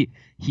he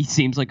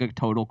seems like a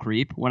total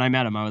creep. When I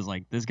met him, I was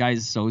like, this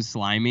guy's so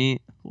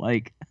slimy.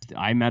 Like,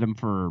 I met him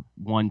for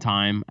one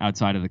time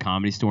outside of the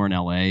Comedy Store in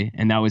LA,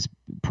 and that was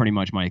pretty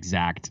much my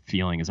exact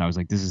feeling. As I was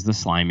like, this is the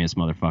slimiest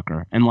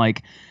motherfucker. And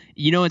like,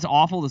 it's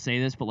awful to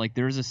say this, but like,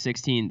 there's a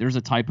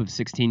type of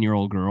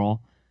 16-year-old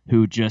girl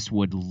who just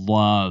would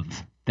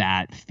love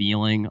that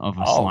feeling of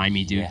a Oh,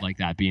 slimy dude yeah. like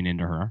that being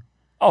into her.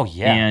 Oh,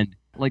 yeah. And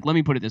like, let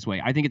me put it this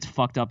way: I think it's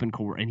fucked up and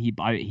he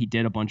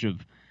did a bunch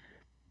of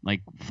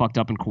like fucked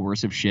up and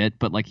coercive shit,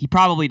 but like he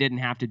probably didn't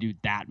have to do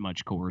that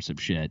much coercive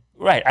shit.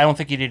 Right. I don't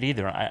think he did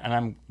either.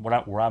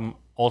 Where I'm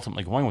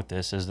ultimately going with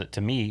this is that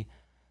to me,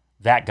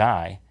 that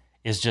guy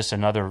is just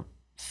another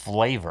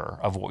flavor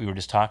of what we were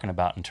just talking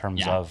about in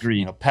terms Yeah, of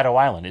agreed. pedo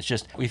island. It's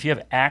just if you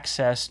have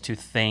access to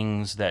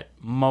things that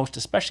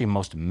especially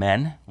most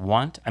men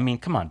want. I mean,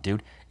 come on,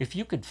 dude. If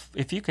you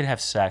could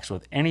have sex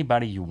with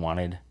anybody you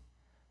wanted,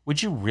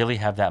 would you really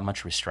have that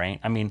much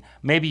restraint? I mean,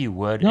 maybe you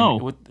would. And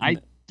No, I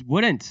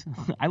wouldn't.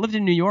 I lived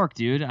in New York,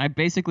 dude. I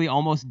basically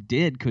almost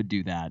could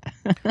do that.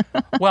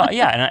 well,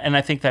 yeah, and I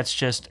think that's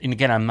just. And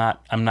again, I'm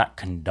not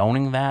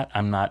condoning that.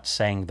 I'm not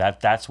saying that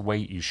that's the way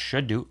you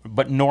should do.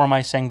 But nor am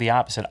I saying the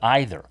opposite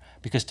either.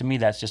 Because to me,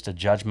 that's just a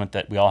judgment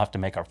that we all have to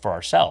make for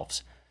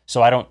ourselves.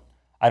 So I don't.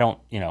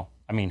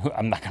 I mean,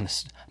 I'm not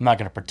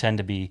gonna pretend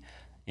to be,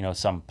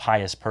 some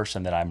pious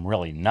person that I'm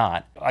really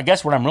not. I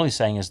guess what I'm really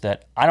saying is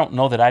that I don't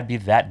know that I'd be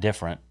that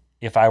different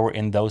if I were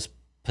in those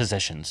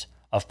positions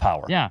of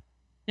power. Yeah.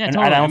 Yeah, And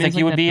totally. I I don't mean, think it's like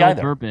you would that be Bill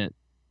either. Burr bit.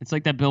 It's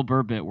like that Bill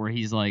Burr bit where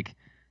he's like,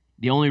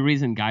 the only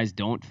reason guys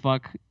don't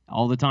fuck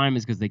all the time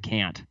is because they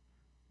can't.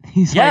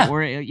 He's Yeah.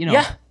 like,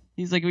 Yeah.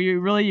 he's like,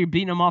 you're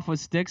beating them off with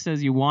sticks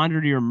as you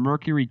wander to your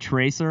Mercury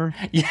tracer.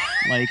 Yeah.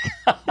 Like,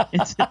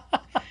 it's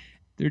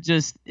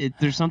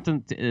there's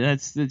something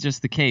that's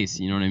just the case.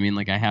 You know what I mean?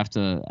 Like, I have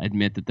to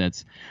admit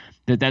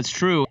that's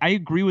true. I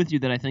agree with you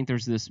that I think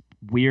there's this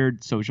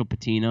weird social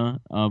patina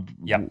of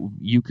Yep.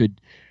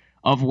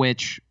 of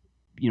which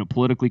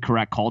politically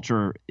correct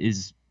culture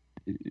is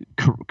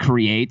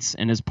creates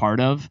and is part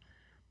of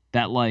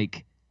that,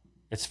 like,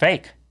 It's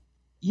fake.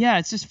 yeah,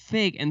 it's just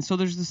fake. And so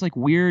there's this like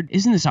weird,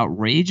 isn't this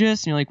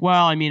outrageous? And you're like,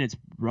 well, I mean, it's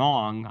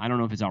wrong. I don't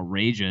know if it's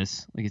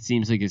outrageous. Like, it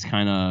seems like it's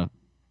kind of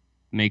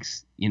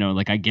makes,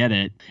 like, I get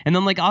it. And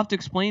then, like, I'll have to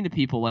explain to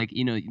people, like,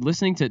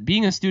 listening to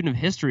being a student of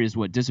history is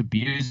what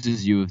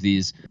disabuses you of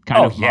these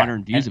kind of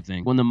modern views of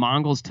things. When the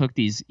Mongols took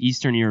these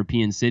Eastern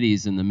European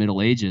cities in the Middle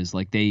Ages,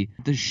 like, the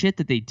shit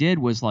that they did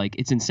was, like,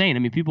 it's insane. I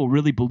mean, people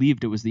really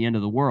believed it was the end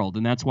of the world.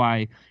 And that's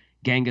why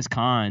Genghis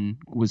Khan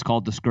was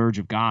called the Scourge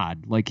of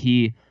God. Like,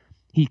 he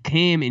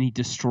came and he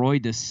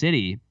destroyed this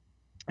city.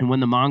 And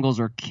when the Mongols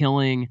are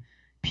killing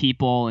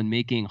people and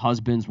making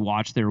husbands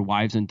watch their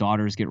wives and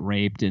daughters get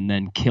raped and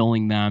then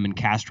killing them and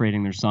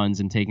castrating their sons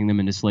and taking them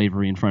into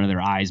slavery in front of their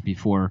eyes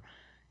before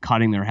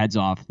cutting their heads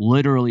off,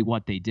 literally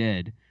what they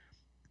did.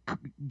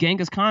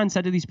 Genghis Khan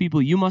said to these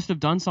people, you must have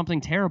done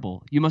something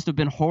terrible. You must have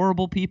been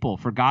horrible people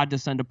for God to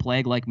send a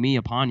plague like me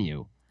upon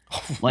you.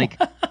 Like,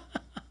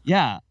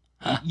 yeah,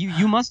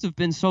 you must have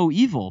been so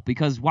evil,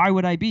 because why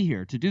would I be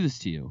here to do this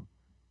to you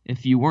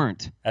if you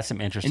weren't? That's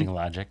some interesting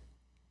logic.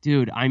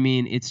 Dude, I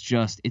mean, it's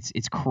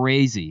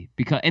crazy,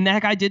 and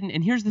that guy didn't.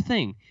 And here's the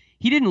thing.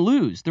 He didn't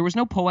lose. There was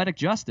no poetic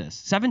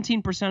justice.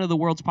 17% of the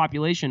world's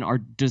population are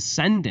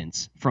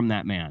descendants from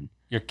that man.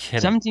 You're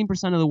kidding.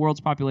 17% of the world's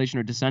population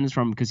are descendants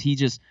from him, because he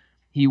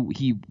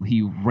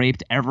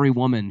raped every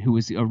woman who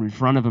was in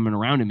front of him and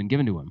around him and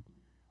given to him.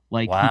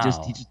 Like, wow.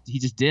 he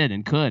just did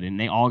and could, and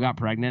they all got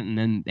pregnant and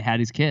then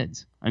had his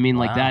kids. I mean,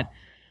 like that.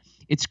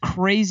 It's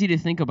crazy to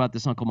think about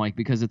this, Uncle Mike,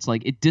 because it's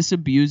like it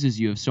disabuses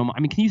you of so much.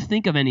 I mean, can you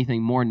think of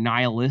anything more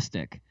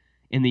nihilistic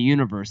in the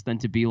universe than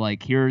to be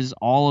like, here's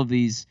all of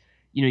these,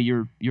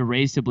 you're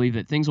raised to believe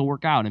that things will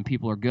work out and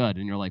people are good.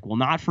 And you're like, well,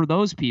 not for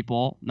those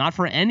people, not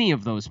for any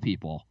of those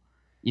people.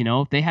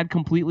 They had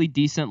completely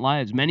decent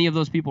lives. Many of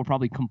those people were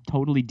probably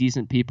totally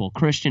decent people,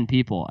 Christian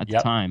people at the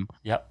time.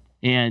 Yep.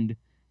 And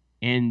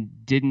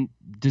didn't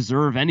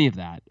deserve any of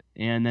that,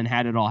 and then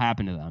had it all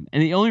happen to them.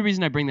 And the only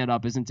reason I bring that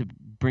up isn't to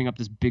bring up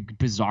this big,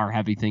 bizarre,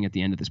 heavy thing at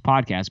the end of this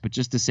podcast, but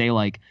just to say,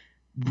 like,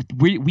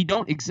 we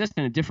don't exist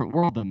in a different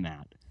world than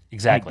that.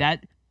 Exactly.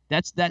 Like,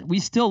 that's we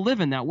still live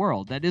in that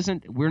world.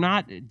 We're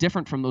not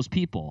different from those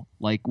people.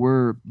 Like,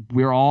 we're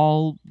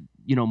all,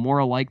 more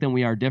alike than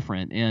we are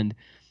different. And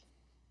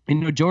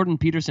Jordan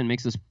Peterson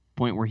makes this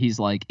point where he's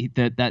like,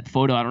 that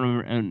photo, I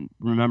don't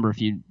remember if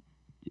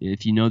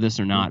you know this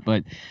or not,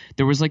 but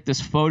there was like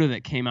this photo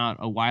that came out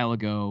a while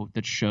ago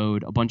that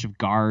showed a bunch of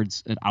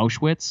guards at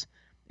Auschwitz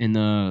in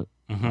the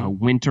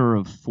winter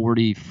of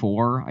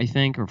 44, I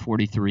think, or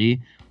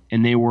 43.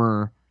 And they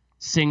were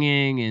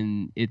singing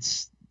and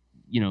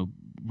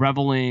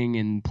reveling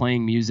and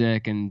playing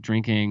music and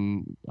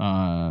drinking,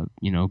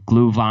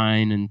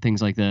 Glühwein and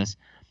things like this.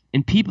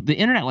 And the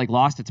internet like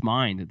lost its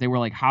mind. They were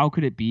like, how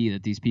could it be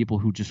that these people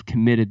who just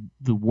committed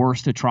the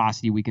worst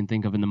atrocity we can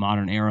think of in the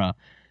modern era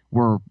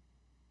were,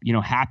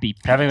 happy,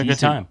 having a good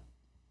time?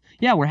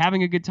 Yeah, we're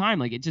having a good time.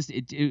 Like,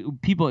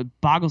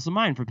 it boggles the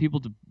mind for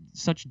people to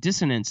such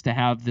dissonance to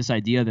have this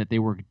idea that they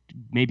were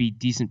maybe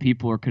decent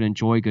people or could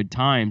enjoy good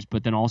times,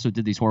 but then also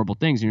did these horrible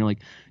things. And you're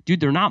like, dude,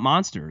 they're not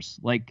monsters.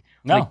 Like,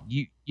 no.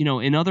 Like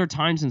in other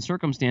times and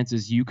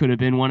circumstances, you could have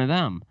been one of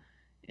them.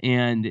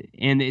 And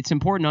it's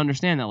important to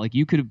understand that like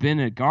you could have been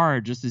a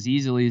guard just as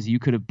easily as you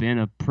could have been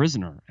a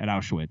prisoner at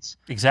Auschwitz.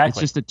 Exactly. It's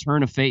just a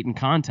turn of fate and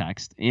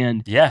context.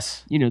 And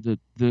Yes. you know,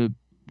 the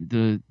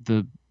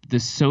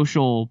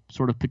social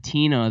sort of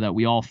patina that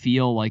we all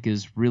feel like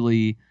is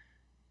really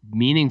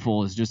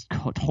meaningful is just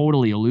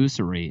totally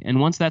illusory.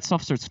 And once that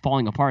stuff starts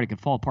falling apart, it can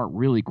fall apart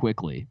really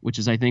quickly, which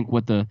is I think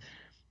what the,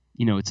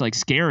 you know, it's like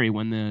scary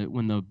when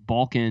the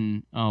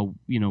Balkan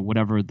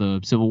whatever the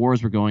civil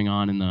wars were going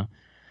on in the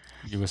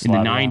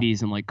Yugoslavia.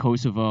 90s and like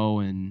Kosovo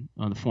and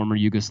the former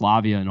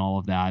Yugoslavia and all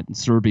of that and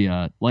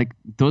Serbia, like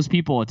those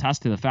people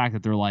attest to the fact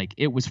that they're like,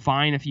 it was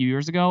fine a few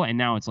years ago and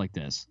now it's like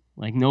this.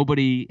 Like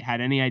nobody had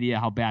any idea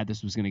how bad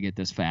this was going to get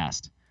this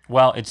fast.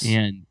 Well, it's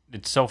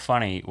so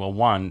funny. Well,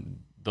 one,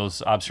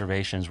 those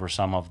observations were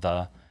some of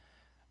the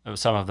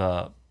most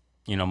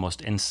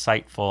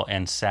insightful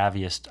and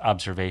savviest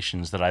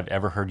observations that I've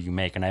ever heard you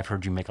make, and I've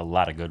heard you make a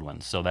lot of good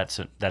ones. So that's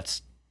a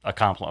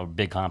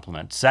big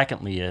compliment.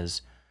 Secondly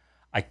is,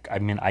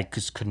 I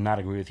just could not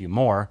agree with you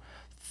more.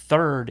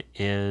 Third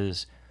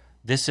is,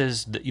 this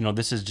is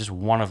just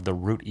one of the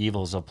root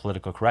evils of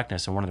political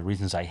correctness, and one of the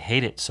reasons I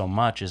hate it so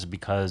much is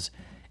because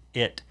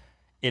it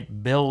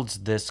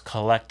builds this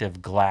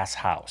collective glass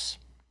house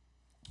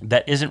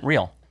that isn't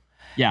real.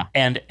 Yeah.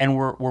 And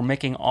we're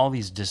making all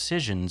these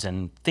decisions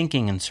and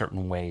thinking in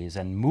certain ways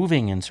and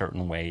moving in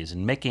certain ways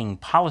and making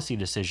policy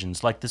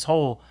decisions like this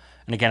whole,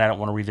 and again, I don't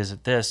want to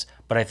revisit this,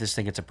 but I just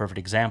think it's a perfect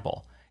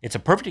example. It's a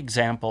perfect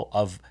example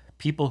of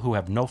people who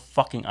have no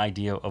fucking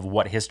idea of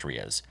what history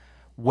is.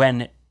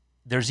 When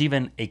there's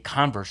even a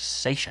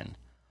conversation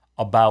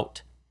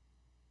about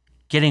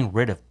getting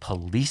rid of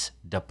police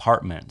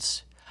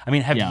departments. I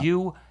mean,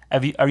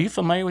 are you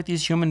familiar with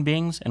these human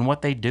beings and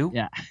what they do?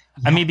 Yeah.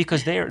 I mean,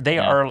 because they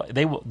are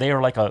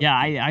like a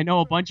I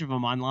know a bunch of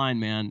them online,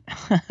 man.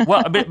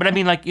 well, but I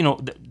mean, like, you know,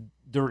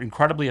 they're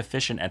incredibly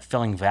efficient at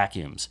filling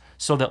vacuums,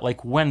 so that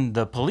like when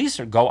the police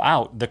go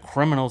out, the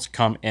criminals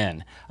come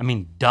in. I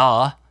mean,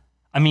 duh.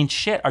 I mean,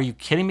 shit. Are you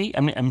kidding me?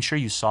 I mean, I'm sure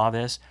you saw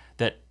this,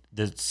 that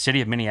the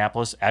city of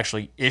Minneapolis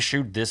actually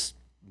issued this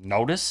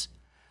notice.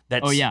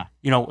 That's,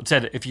 it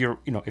said if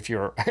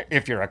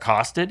you're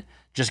accosted,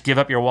 just give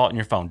up your wallet and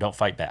your phone. Don't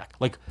fight back.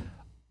 Like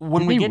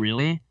when we get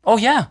really? Oh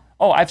yeah.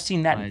 Oh, I've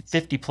seen that in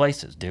 50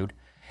 places, dude.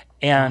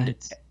 And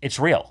it's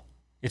real.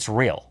 It's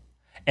real.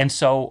 And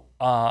so,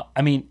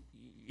 I mean,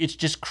 it's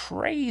just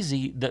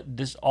crazy that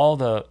this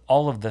all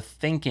of the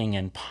thinking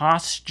and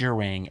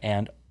posturing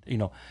and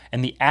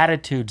and the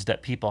attitudes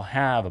that people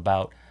have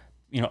about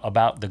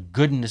the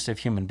goodness of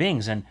human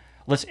beings. And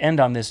let's end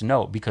on this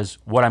note, because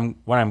what I'm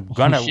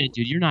gonna shit,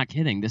 dude, you're not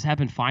kidding. This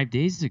happened 5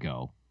 days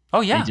ago.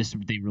 Oh yeah,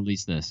 they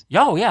released this.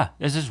 Oh yeah,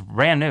 this is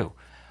brand new.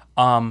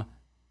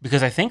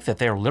 Because I think that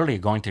they're literally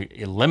going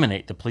to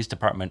eliminate the police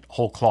department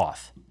whole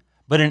cloth.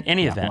 But in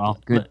any event, well,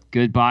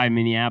 goodbye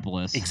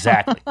Minneapolis.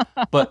 Exactly.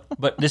 but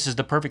this is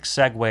the perfect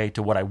segue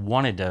to what I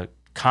wanted to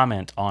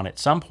comment on at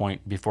some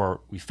point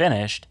before we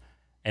finished,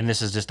 and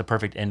this is just the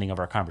perfect ending of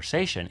our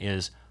conversation,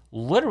 is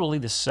literally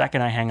the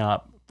second I hang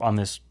up on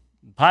this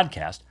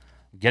podcast,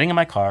 I'm getting in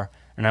my car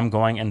and I'm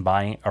going and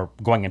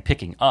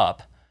picking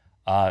up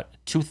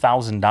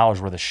 $2,000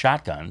 worth of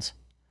shotguns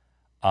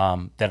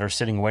that are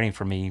sitting waiting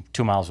for me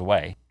 2 miles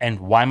away.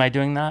 And why am I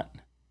doing that?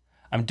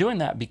 I'm doing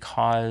that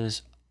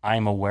because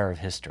I'm aware of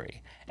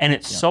history. And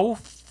it's so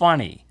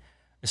funny.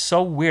 It's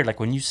so weird. Like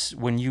when you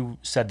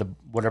said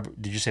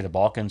did you say the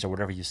Balkans or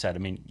whatever you said? I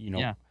mean,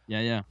 Yeah.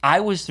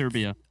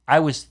 Serbia. I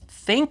was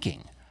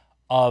thinking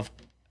of,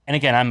 and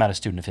again, I'm not a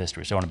student of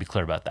history, so I want to be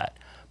clear about that.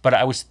 But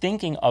I was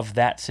thinking of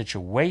that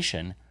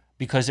situation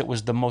because it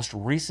was the most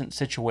recent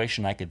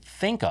situation I could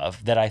think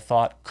of that I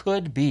thought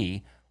could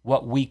be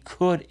what we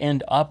could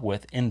end up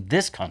with in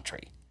this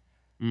country.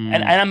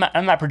 And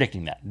I'm not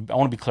predicting that. I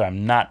want to be clear.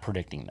 I'm not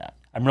predicting that.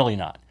 I'm really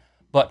not.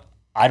 But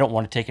I don't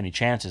want to take any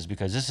chances,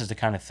 because this is the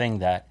kind of thing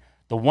that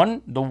the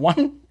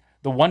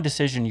one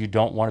decision you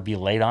don't want to be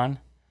late on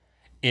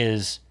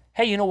is,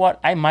 hey, you know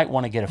what? I might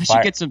want to get a fire.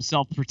 Should get some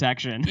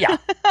self-protection. Yeah.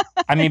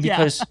 I mean,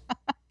 because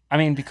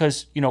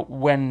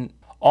when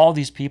all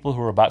these people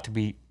who are about to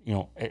be,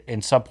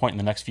 in some point in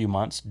the next few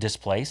months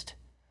displaced,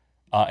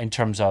 in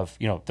terms of,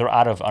 they're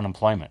out of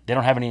unemployment. They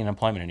don't have any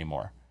unemployment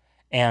anymore.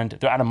 And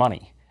they're out of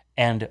money.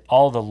 And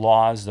all the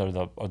laws or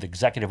the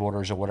executive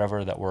orders or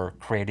whatever that were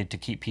created to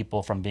keep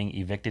people from being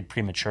evicted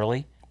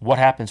prematurely, what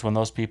happens when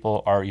those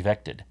people are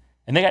evicted?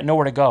 And they got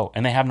nowhere to go,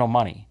 and they have no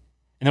money.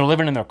 And they're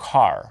living in their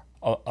car.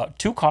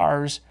 2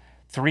 cars,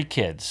 3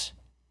 kids.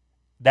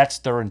 That's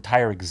their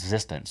entire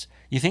existence.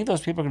 You think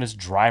those people are going to just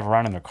drive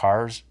around in their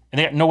cars and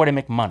they got no way to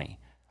make money?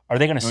 Are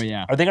they going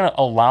to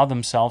allow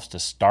themselves to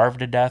starve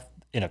to death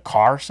in a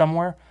car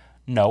somewhere?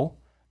 No,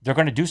 they're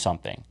going to do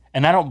something.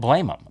 And I don't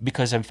blame them,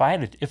 because if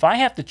I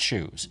have to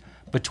choose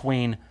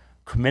between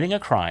committing a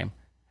crime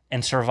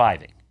and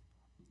surviving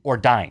or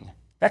dying,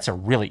 that's a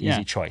really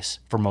easy choice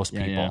for most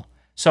people. Yeah.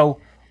 So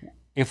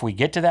if we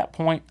get to that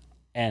point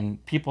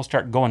and people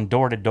start going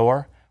door to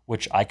door,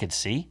 which I could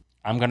see,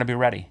 I'm going to be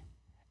ready.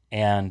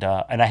 And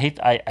I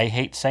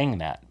hate saying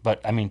that, but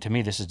I mean, to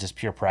me, this is just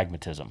pure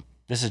pragmatism.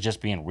 This is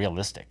just being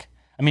realistic.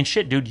 I mean,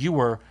 shit, dude, you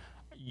were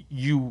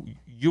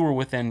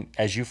within,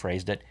 as you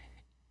phrased it,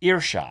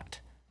 earshot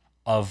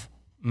of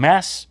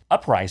mass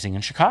uprising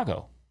in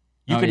Chicago.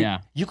 You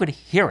could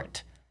hear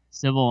it.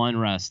 Civil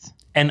unrest.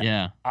 And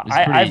yeah,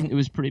 it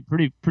was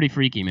pretty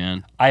freaky,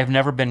 man. I have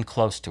never been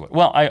close to it.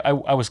 Well,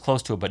 I was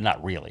close to it, but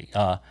not really.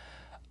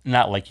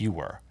 Not like you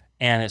were.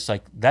 And it's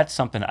like, that's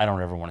something I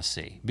don't ever want to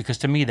see, because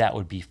to me that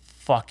would be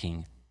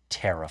fucking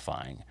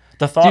terrifying.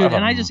 The thought Dude, of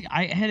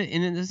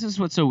and this is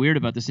what's so weird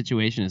about the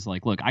situation is,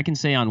 like, look, I can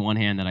say on one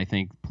hand that I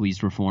think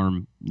police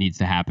reform needs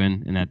to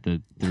happen, and that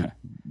there's.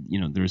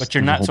 But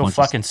you're not so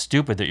fucking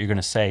stupid that you're going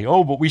to say,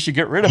 oh, but we should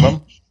get rid of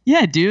them.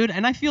 Yeah, dude,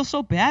 and I feel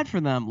so bad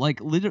for them. Like,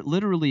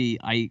 literally,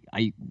 I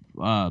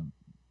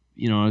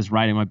was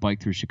riding my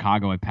bike through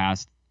Chicago. I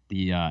passed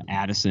the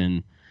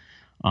Addison,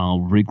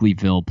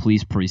 Wrigleyville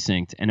police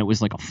precinct, and it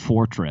was like a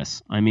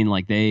fortress. I mean,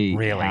 like, they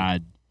really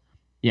had.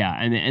 Yeah,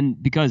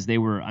 and because they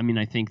were, I mean,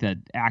 I think that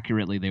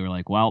accurately they were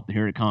like, well,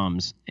 here it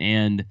comes.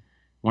 And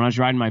when I was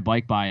riding my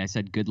bike by, I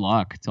said good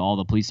luck to all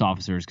the police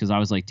officers, because I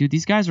was like, dude,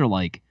 these guys are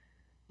like,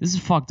 this is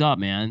fucked up,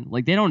 man.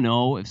 Like, they don't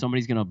know if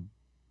somebody's going to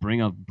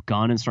bring a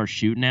gun and start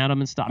shooting at them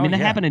and stuff. I mean, that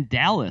happened in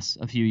Dallas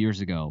a few years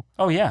ago.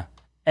 Oh, yeah.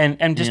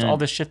 And just all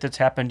this shit that's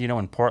happened,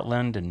 in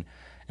Portland and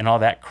all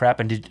that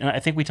crap. And I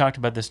think we talked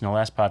about this in the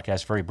last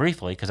podcast very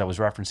briefly, because I was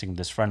referencing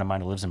this friend of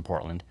mine who lives in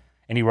Portland.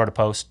 And he wrote a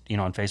post,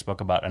 on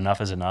Facebook about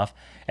enough is enough,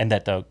 and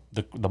that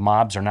the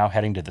mobs are now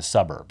heading to the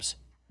suburbs.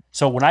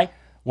 So when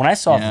I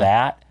saw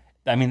that,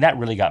 I mean, that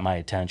really got my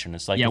attention.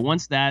 It's like,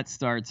 once that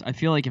starts, I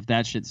feel like if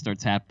that shit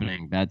starts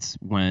happening, that's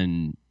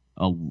when,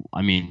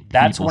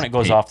 that's when it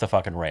goes off the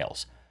fucking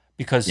rails.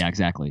 Because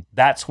exactly.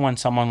 That's when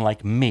someone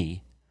like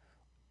me,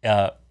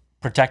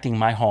 protecting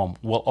my home,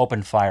 will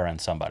open fire on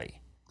somebody.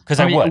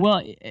 Because I would.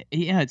 Well,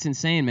 yeah, it's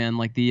insane, man.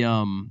 Like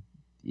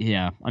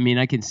yeah, I mean,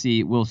 I can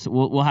see.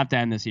 We'll have to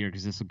end this here,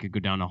 because this could go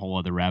down a whole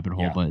other rabbit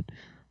hole. Yeah. But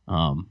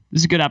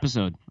this is a good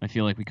episode. I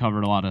feel like we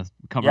covered a lot of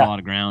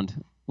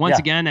ground. Once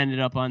again, ended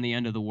up on the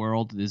end of the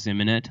world is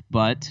imminent.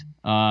 But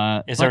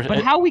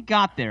how we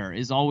got there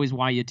is always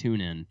why you tune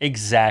in.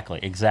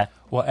 Exactly.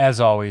 Well, as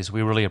always,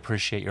 we really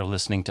appreciate your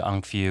listening to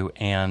Unkview,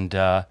 and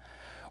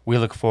we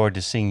look forward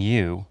to seeing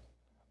you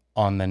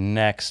on the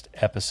next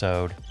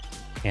episode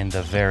in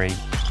the very,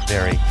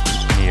 very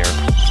near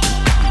future.